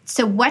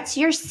 So what's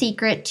your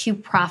secret to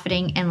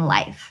profiting in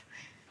life?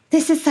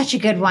 This is such a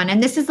good one.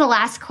 And this is the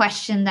last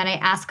question that I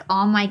ask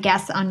all my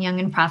guests on Young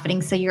and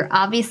Profiting. So you're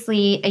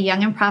obviously a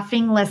Young and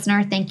Profiting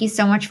listener. Thank you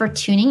so much for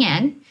tuning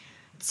in.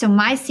 So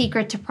my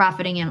secret to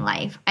profiting in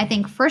life, I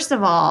think, first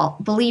of all,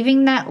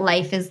 believing that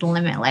life is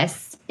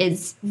limitless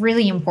is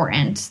really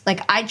important.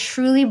 I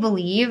truly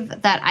believe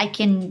that I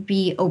can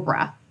be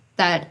Oprah,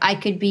 that I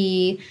could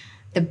be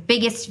the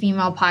biggest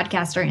female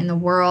podcaster in the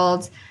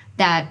world,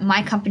 that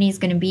my company is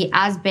going to be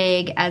as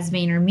big as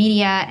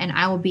VaynerMedia, and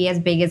I will be as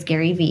big as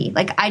Gary Vee.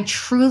 I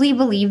truly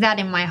believe that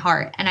in my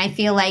heart. And I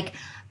feel like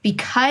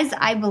because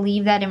I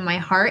believe that in my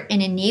heart, it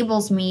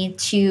enables me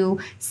to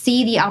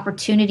see the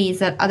opportunities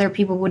that other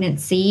people wouldn't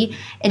see.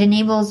 It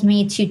enables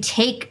me to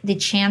take the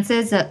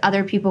chances that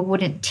other people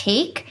wouldn't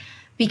take,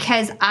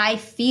 because I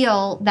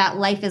feel that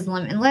life is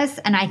limitless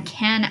and I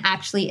can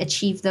actually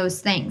achieve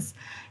those things.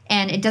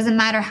 And it doesn't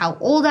matter how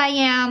old I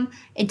am.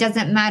 It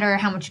doesn't matter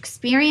how much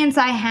experience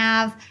I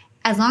have.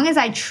 As long as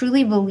I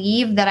truly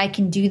believe that I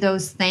can do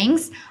those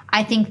things,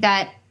 I think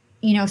that,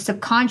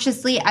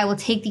 subconsciously I will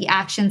take the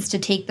actions to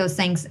take those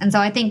things. And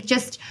so I think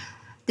just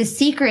the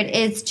secret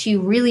is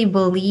to really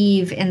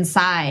believe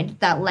inside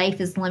that life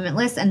is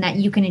limitless and that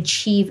you can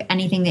achieve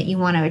anything that you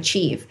want to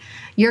achieve.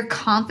 Your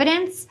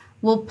confidence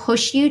will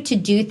push you to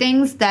do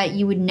things that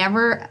you would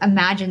never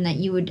imagine that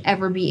you would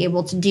ever be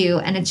able to do.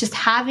 And it's just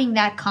having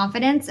that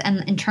confidence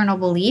and internal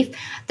belief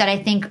that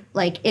I think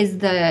is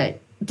the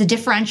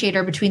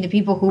differentiator between the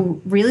people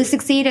who really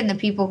succeed and the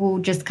people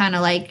who just kind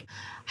of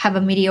have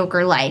a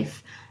mediocre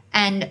life.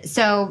 And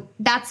so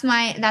that's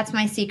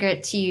my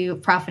secret to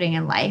profiting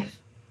in life,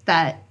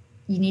 that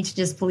you need to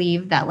just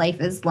believe that life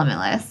is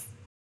limitless.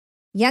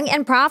 Young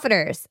and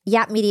Profiters.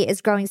 Yap Media is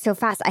growing so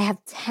fast. I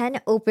have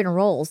 10 open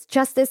roles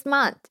just this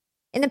month.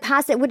 In the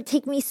past, it would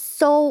take me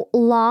so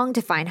long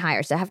to find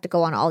hires. I have to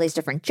go on all these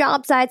different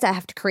job sites. I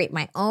have to create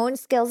my own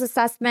skills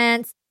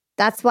assessments.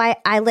 That's why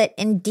I let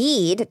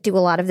Indeed do a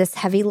lot of this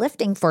heavy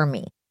lifting for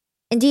me.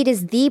 Indeed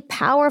is the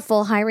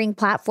powerful hiring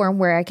platform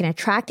where I can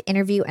attract,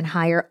 interview, and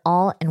hire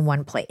all in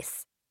one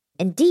place.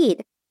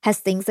 Indeed has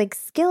things like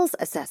skills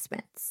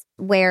assessments,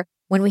 where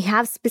when we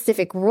have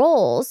specific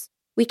roles,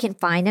 we can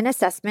find an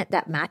assessment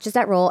that matches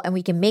that role and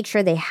we can make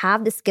sure they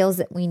have the skills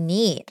that we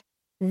need.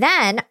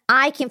 Then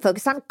I can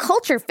focus on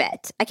culture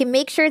fit. I can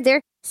make sure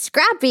they're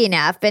scrappy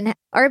enough and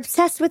are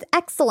obsessed with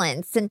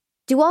excellence and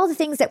do all the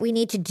things that we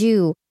need to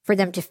do for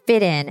them to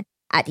fit in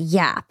at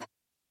Yap.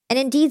 And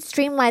Indeed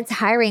streamlines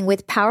hiring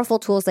with powerful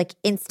tools like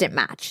Instant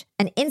Match.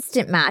 An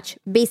Instant Match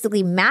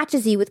basically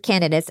matches you with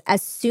candidates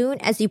as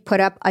soon as you put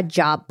up a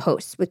job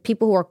post with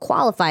people who are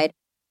qualified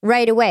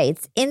right away.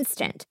 It's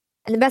instant.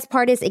 And the best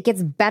part is it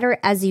gets better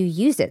as you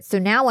use it. So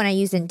now when I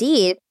use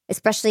Indeed,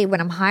 especially when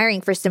I'm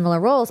hiring for similar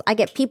roles, I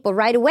get people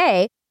right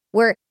away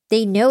where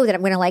they know that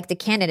I'm going to like the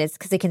candidates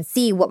because they can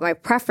see what my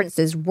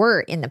preferences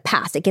were in the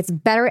past. It gets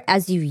better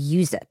as you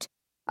use it.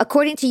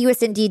 According to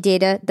US Indeed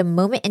data, the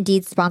moment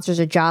Indeed sponsors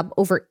a job,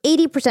 over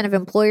 80% of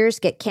employers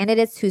get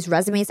candidates whose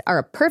resumes are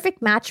a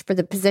perfect match for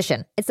the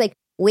position. It's like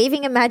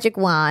waving a magic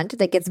wand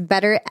that gets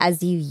better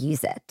as you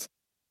use it.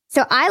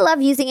 So I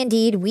love using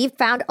Indeed. We've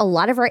found a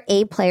lot of our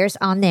A players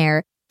on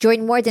there.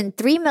 Join more than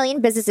 3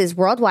 million businesses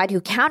worldwide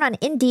who count on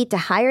Indeed to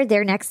hire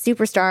their next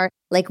superstar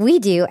like we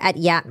do at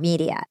Yap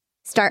Media.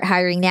 Start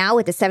hiring now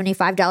with a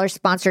 $75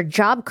 sponsored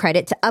job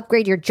credit to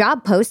upgrade your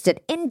job post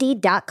at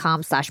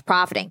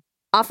Indeed.com/profiting.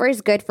 Offer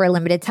is good for a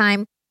limited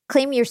time.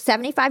 Claim your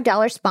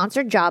 $75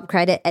 sponsored job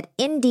credit at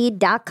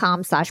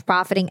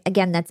Indeed.com/profiting.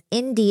 Again, that's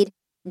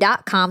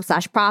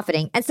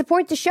Indeed.com/profiting. And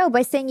support the show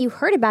by saying you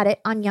heard about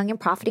it on Young and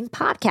Profiting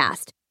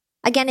Podcast.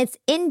 Again, it's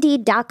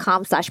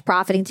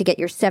Indeed.com/profiting to get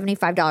your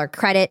 $75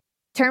 credit.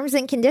 Terms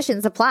and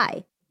conditions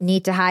apply.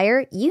 Need to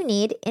hire? You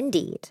need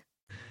Indeed.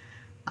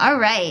 All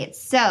right.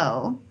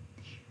 So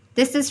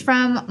this is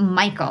from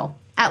Michael.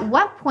 At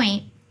what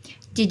point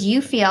did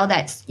you feel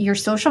that your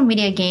social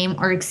media game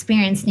or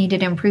experience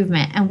needed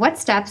improvement, and what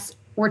steps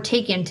were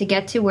taken to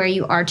get to where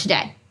you are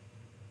today?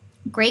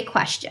 Great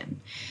question.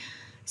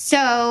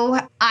 So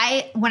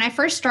when I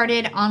first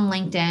started on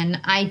LinkedIn,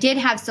 I did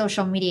have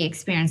social media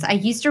experience. I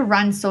used to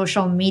run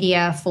social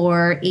media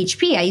for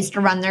HP. I used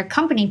to run their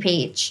company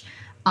page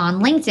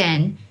on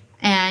LinkedIn.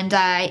 And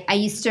I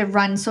used to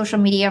run social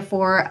media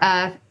for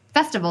a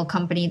festival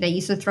company that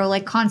used to throw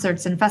like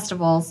concerts and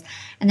festivals.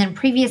 And then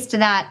previous to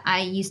that,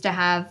 I used to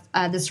have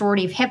the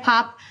Sorority of Hip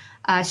Hop,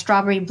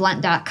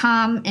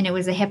 strawberryblunt.com, and it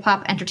was a hip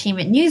hop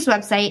entertainment news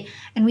website.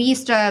 And we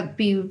used to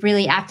be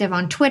really active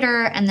on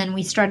Twitter, and then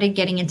we started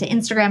getting into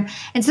Instagram.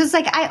 And so it's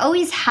like I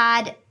always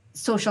had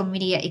social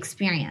media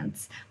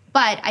experience,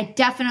 but I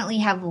definitely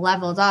have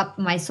leveled up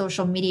my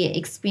social media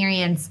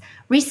experience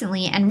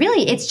recently. And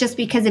really, it's just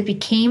because it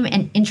became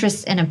an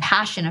interest and a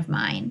passion of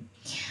mine.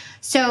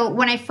 So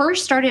when I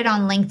first started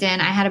on LinkedIn,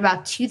 I had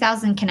about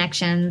 2,000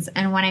 connections.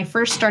 And when I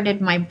first started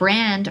my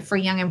brand for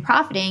Young and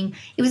Profiting,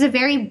 it was a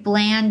very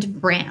bland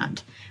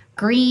brand.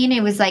 Green,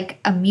 it was like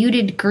a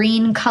muted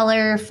green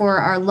color for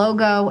our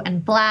logo,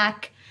 and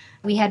black.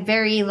 We had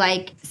very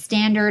like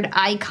standard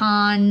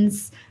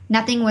icons.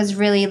 Nothing was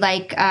really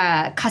like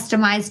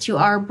customized to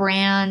our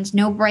brand,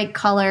 no bright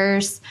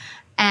colors.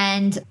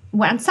 And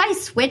once I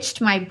switched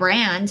my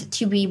brand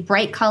to be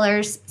bright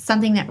colors,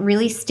 something that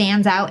really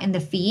stands out in the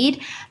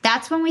feed,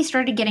 that's when we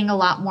started getting a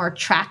lot more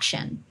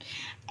traction.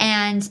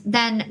 And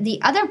then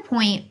the other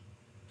point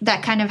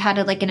that kind of had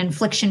an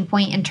inflection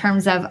point in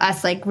terms of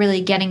us like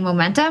really getting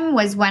momentum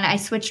was when I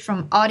switched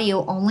from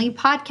audio only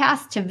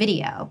podcast to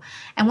video.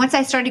 And once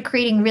I started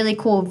creating really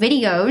cool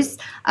videos,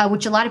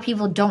 which a lot of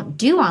people don't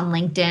do on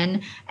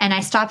LinkedIn, and I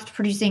stopped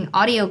producing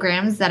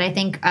audiograms that I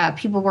think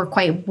people were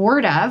quite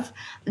bored of,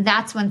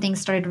 that's when things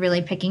started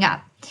really picking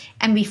up.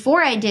 And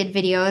before I did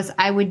videos,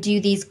 I would do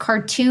these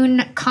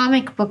cartoon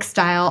comic book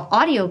style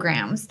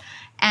audiograms.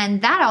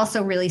 And that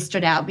also really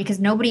stood out because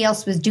nobody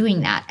else was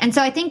doing that. And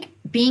so I think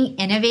being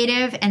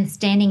innovative and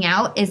standing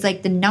out is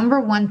like the number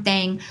one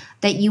thing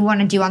that you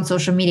want to do on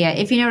social media.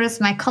 If you notice,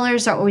 my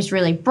colors are always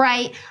really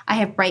bright. I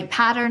have bright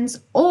patterns,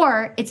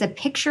 or it's a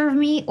picture of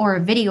me or a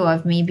video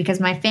of me because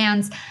my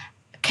fans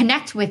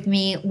connect with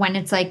me when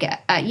it's like,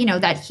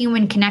 that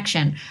human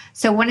connection.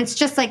 So when it's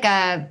just like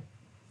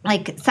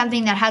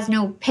something that has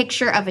no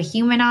picture of a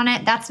human on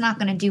it, that's not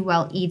going to do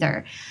well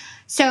either.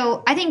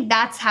 So I think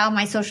that's how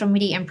my social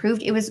media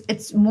improved.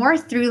 It's more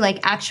through like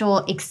actual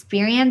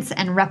experience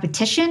and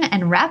repetition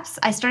and reps.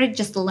 I started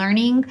just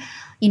learning,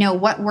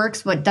 what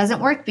works, what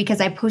doesn't work,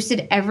 because I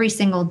posted every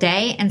single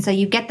day. And so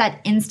you get that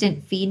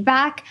instant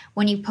feedback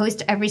when you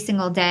post every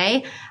single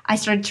day. I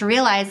started to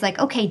realize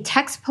okay,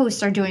 text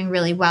posts are doing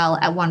really well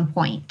at one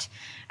point.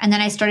 And then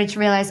I started to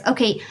realize,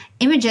 okay,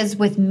 images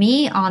with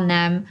me on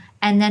them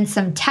and then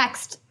some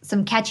text,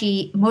 some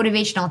catchy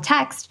motivational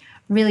text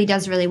really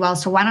does really well.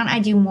 So why don't I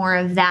do more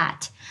of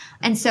that?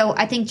 And so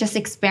I think just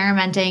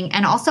experimenting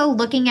and also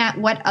looking at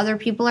what other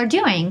people are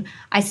doing.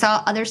 I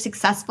saw other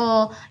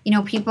successful,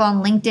 people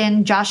on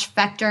LinkedIn. Josh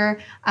Fector,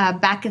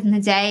 back in the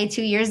day,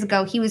 2 years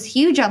ago, he was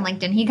huge on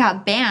LinkedIn. He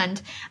got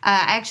banned.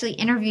 I actually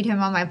interviewed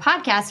him on my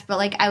podcast,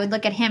 but I would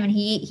look at him and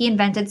he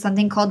invented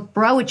something called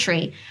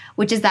broetry,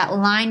 which is that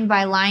line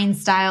by line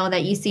style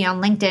that you see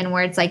on LinkedIn,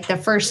 where it's like the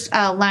first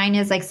line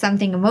is like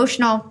something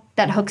emotional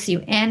that hooks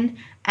you in.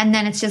 And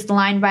then it's just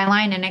line by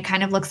line, and it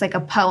kind of looks like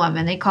a poem,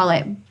 and they call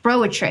it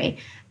broetry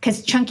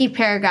because chunky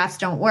paragraphs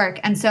don't work.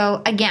 And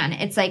so again,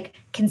 it's like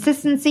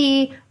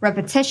consistency,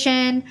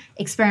 repetition,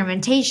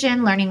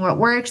 experimentation, learning what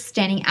works,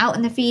 standing out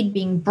in the feed,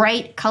 being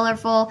bright,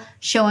 colorful,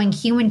 showing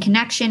human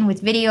connection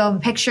with video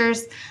and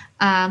pictures.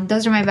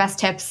 Those are my best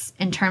tips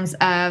in terms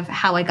of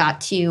how I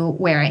got to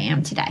where I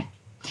am today.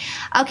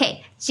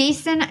 Okay,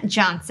 Jason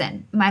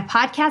Johnson. My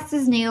podcast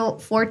is new,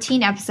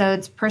 14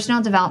 episodes,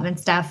 personal development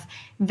stuff,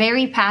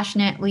 very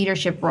passionate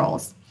leadership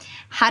roles.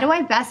 How do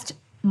I best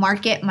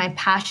market my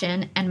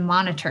passion and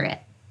monitor it?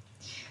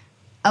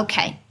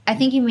 Okay, I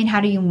think you mean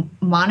how do you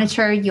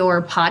monitor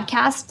your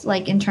podcast,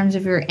 like in terms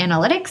of your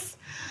analytics?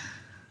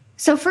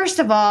 So first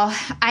of all,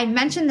 I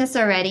mentioned this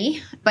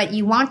already, but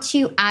you want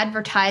to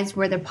advertise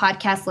where the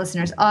podcast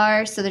listeners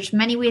are. So there's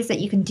many ways that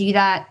you can do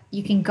that.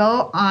 You can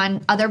go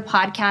on other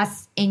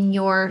podcasts in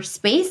your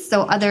space.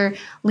 So other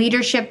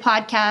leadership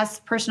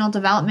podcasts, personal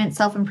development,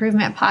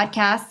 self-improvement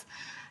podcasts.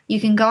 You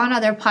can go on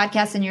other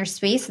podcasts in your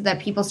space so that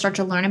people start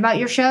to learn about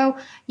your show.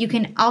 You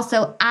can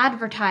also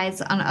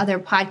advertise on other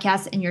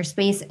podcasts in your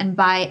space and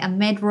buy a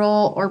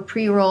mid-roll or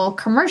pre-roll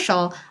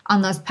commercial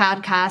on those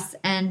podcasts.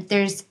 And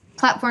there's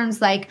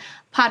platforms like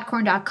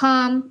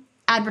podcorn.com,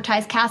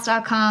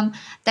 advertisecast.com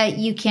that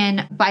you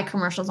can buy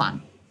commercials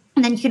on.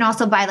 And then you can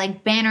also buy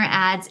like banner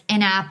ads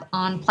in-app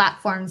on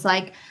platforms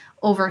like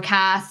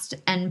Overcast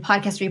and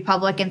Podcast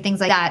Republic and things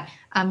like that.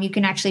 You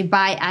can actually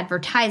buy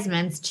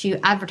advertisements to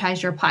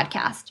advertise your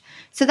podcast.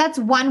 So that's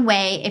one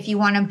way if you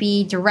want to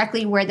be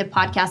directly where the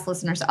podcast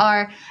listeners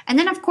are. And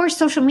then, of course,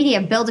 social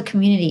media, build a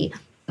community.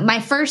 My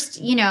first,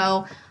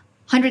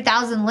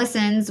 100,000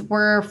 listens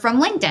were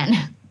from LinkedIn,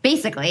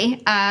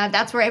 basically.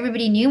 That's where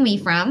everybody knew me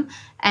from.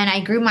 And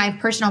I grew my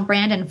personal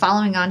brand and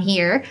following on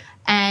here.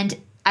 And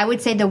I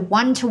would say the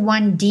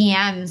one-to-one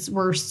DMs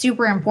were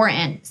super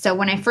important. So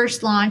when I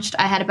first launched,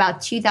 I had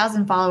about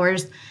 2,000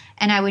 followers,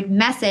 and I would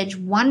message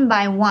one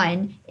by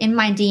one in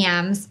my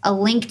DMs a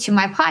link to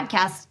my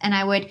podcast, and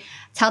I would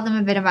tell them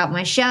a bit about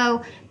my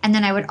show. And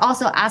then I would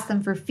also ask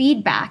them for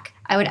feedback.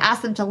 I would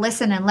ask them to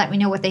listen and let me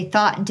know what they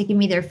thought and to give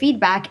me their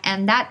feedback.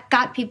 And that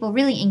got people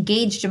really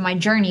engaged in my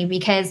journey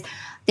because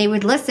they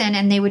would listen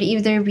and they would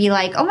either be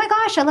like, oh my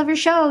gosh, I love your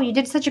show. You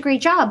did such a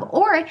great job.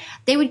 Or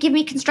they would give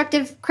me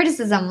constructive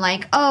criticism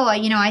like, oh,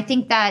 I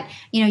think that,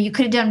 you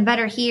could have done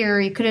better here.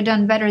 You could have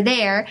done better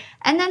there.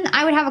 And then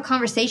I would have a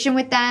conversation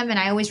with them, and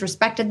I always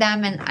respected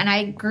them. And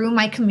I grew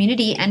my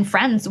community and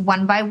friends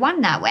one by one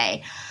that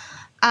way.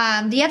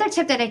 The other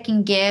tip that I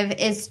can give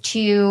is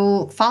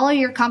to follow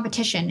your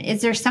competition.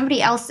 Is there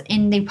somebody else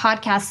in the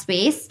podcast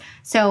space?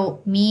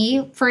 So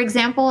me, for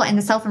example, in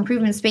the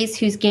self-improvement space,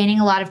 who's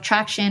gaining a lot of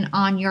traction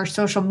on your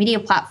social media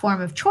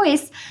platform of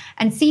choice,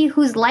 and see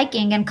who's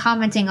liking and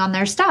commenting on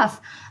their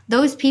stuff.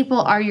 Those people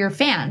are your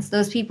fans.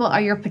 Those people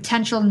are your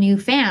potential new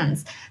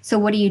fans. So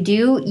what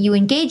do? You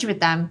engage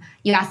with them.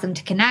 You ask them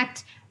to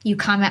connect. You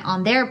comment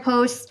on their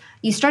posts.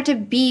 You start to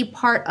be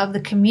part of the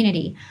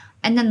community.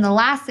 And then the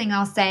last thing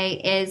I'll say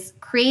is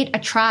create a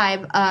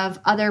tribe of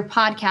other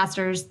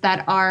podcasters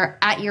that are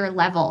at your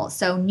level.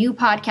 So new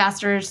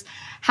podcasters,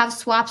 have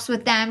swaps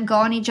with them, go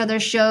on each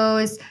other's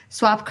shows,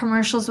 swap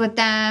commercials with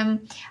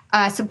them,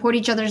 support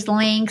each other's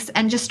links,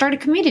 and just start a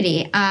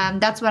community.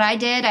 That's what I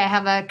did. I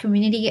have a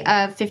community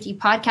of 50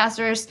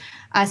 podcasters.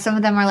 Some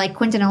of them are like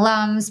Quinton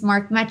alums,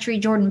 Mark Metry,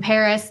 Jordan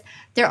Paris.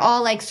 They're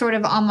all like sort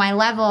of on my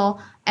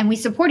level, and we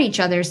support each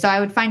other. So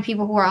I would find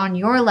people who are on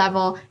your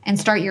level and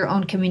start your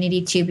own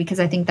community too, because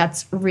I think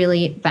that's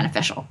really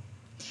beneficial.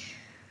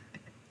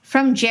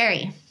 From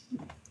Jerry,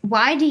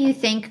 why do you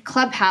think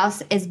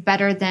Clubhouse is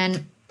better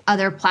than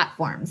other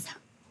platforms?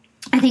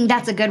 I think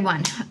that's a good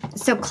one.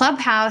 So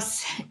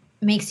Clubhouse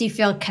makes you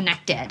feel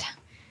connected.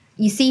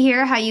 You see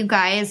here how you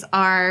guys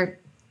are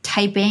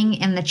typing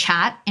in the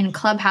chat. In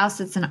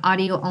Clubhouse, it's an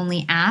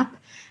audio-only app.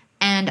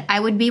 And I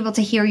would be able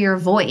to hear your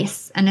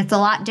voice. And it's a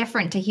lot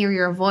different to hear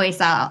your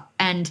voice out.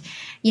 And,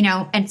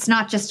 it's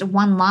not just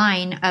one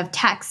line of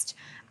text.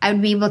 I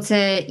would be able to,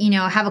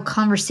 have a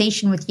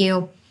conversation with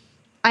you.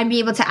 I'd be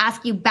able to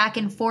ask you back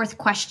and forth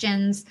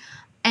questions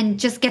and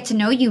just get to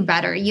know you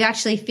better. You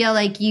actually feel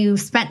like you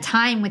spent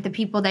time with the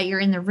people that you're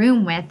in the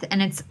room with.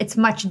 And it's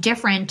much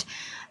different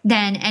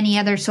than any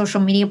other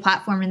social media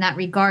platform in that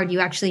regard. You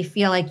actually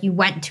feel like you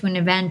went to an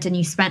event and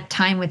you spent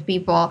time with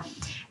people.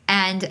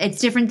 And it's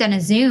different than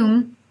a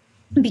Zoom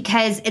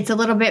because it's a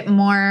little bit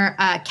more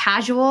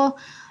casual.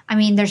 I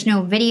mean, there's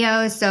no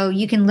video, so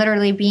you can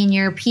literally be in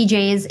your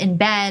PJs in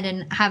bed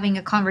and having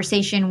a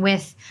conversation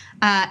with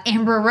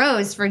Amber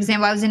Rose. For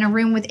example, I was in a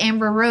room with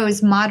Amber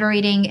Rose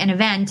moderating an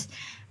event,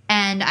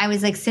 and I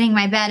was like sitting in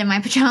my bed in my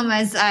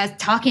pajamas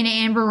talking to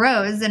Amber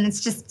Rose, and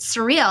it's just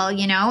surreal,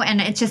 and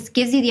it just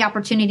gives you the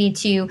opportunity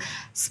to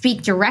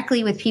speak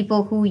directly with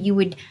people who you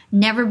would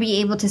never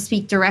be able to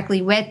speak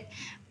directly with.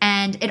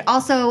 And it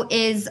also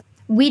is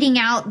weeding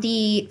out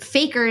the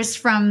fakers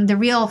from the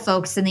real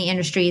folks in the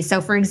industry. So,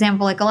 for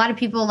example, like a lot of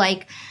people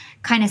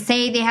kind of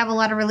say they have a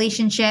lot of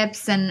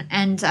relationships and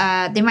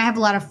they might have a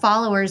lot of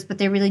followers, but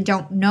they really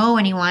don't know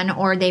anyone,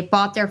 or they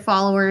bought their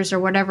followers or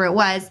whatever it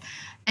was.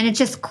 And it's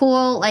just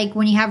cool, like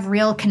when you have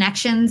real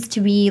connections,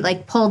 to be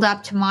like pulled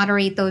up to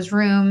moderate those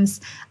rooms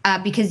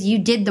because you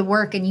did the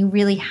work and you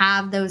really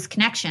have those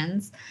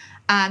connections.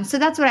 So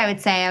that's what I would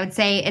say. I would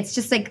say it's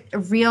just like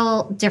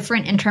real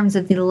different in terms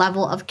of the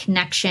level of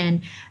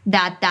connection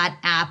that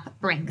app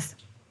brings.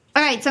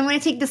 All right, so I'm going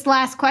to take this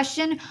last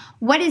question.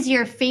 What is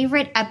your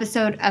favorite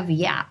episode of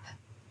Yap?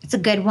 It's a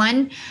good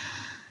one.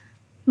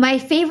 My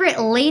favorite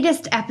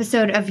latest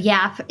episode of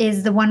Yap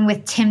is the one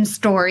with Tim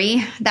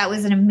Story. That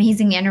was an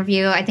amazing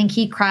interview. I think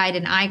he cried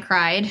and I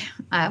cried.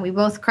 We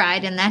both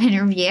cried in that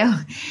interview.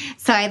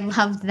 So I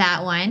loved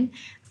that one.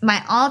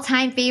 My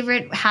all-time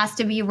favorite has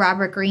to be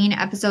Robert Greene,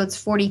 episodes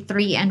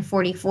 43 and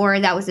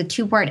 44. That was a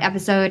 2-part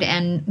episode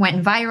and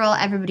went viral.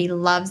 Everybody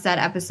loves that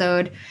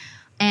episode.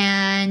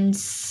 And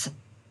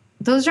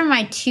those are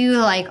my 2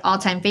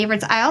 all-time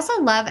favorites. I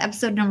also love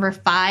episode number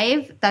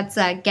 5. That's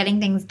Getting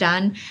Things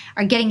Done,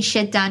 or Getting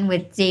Shit Done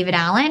with David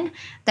Allen.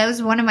 That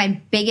was one of my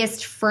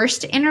biggest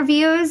first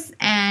interviews,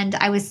 and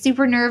I was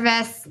super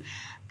nervous.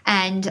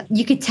 And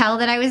you could tell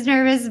that I was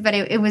nervous, but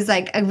it was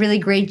like a really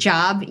great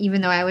job,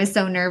 even though I was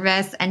so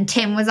nervous. And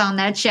Tim was on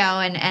that show,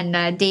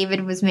 and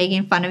David was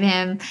making fun of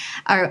him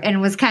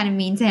and was kind of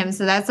mean to him.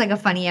 So that's like a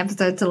funny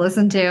episode to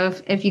listen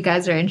to if you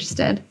guys are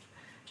interested.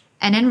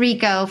 And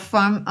Enrico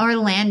from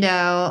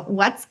Orlando,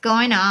 what's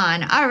going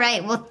on? All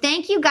right. Well,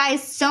 thank you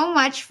guys so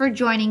much for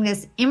joining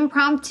this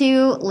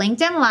impromptu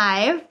LinkedIn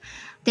Live.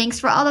 Thanks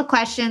for all the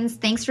questions.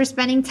 Thanks for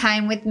spending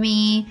time with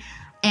me.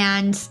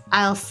 And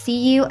I'll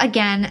see you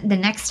again the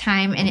next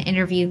time an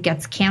interview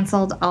gets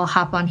canceled. I'll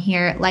hop on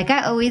here like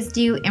I always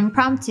do,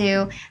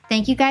 impromptu.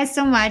 Thank you guys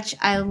so much.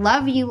 I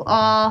love you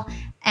all.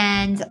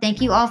 And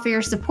thank you all for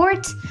your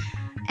support.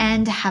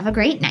 And have a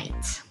great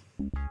night.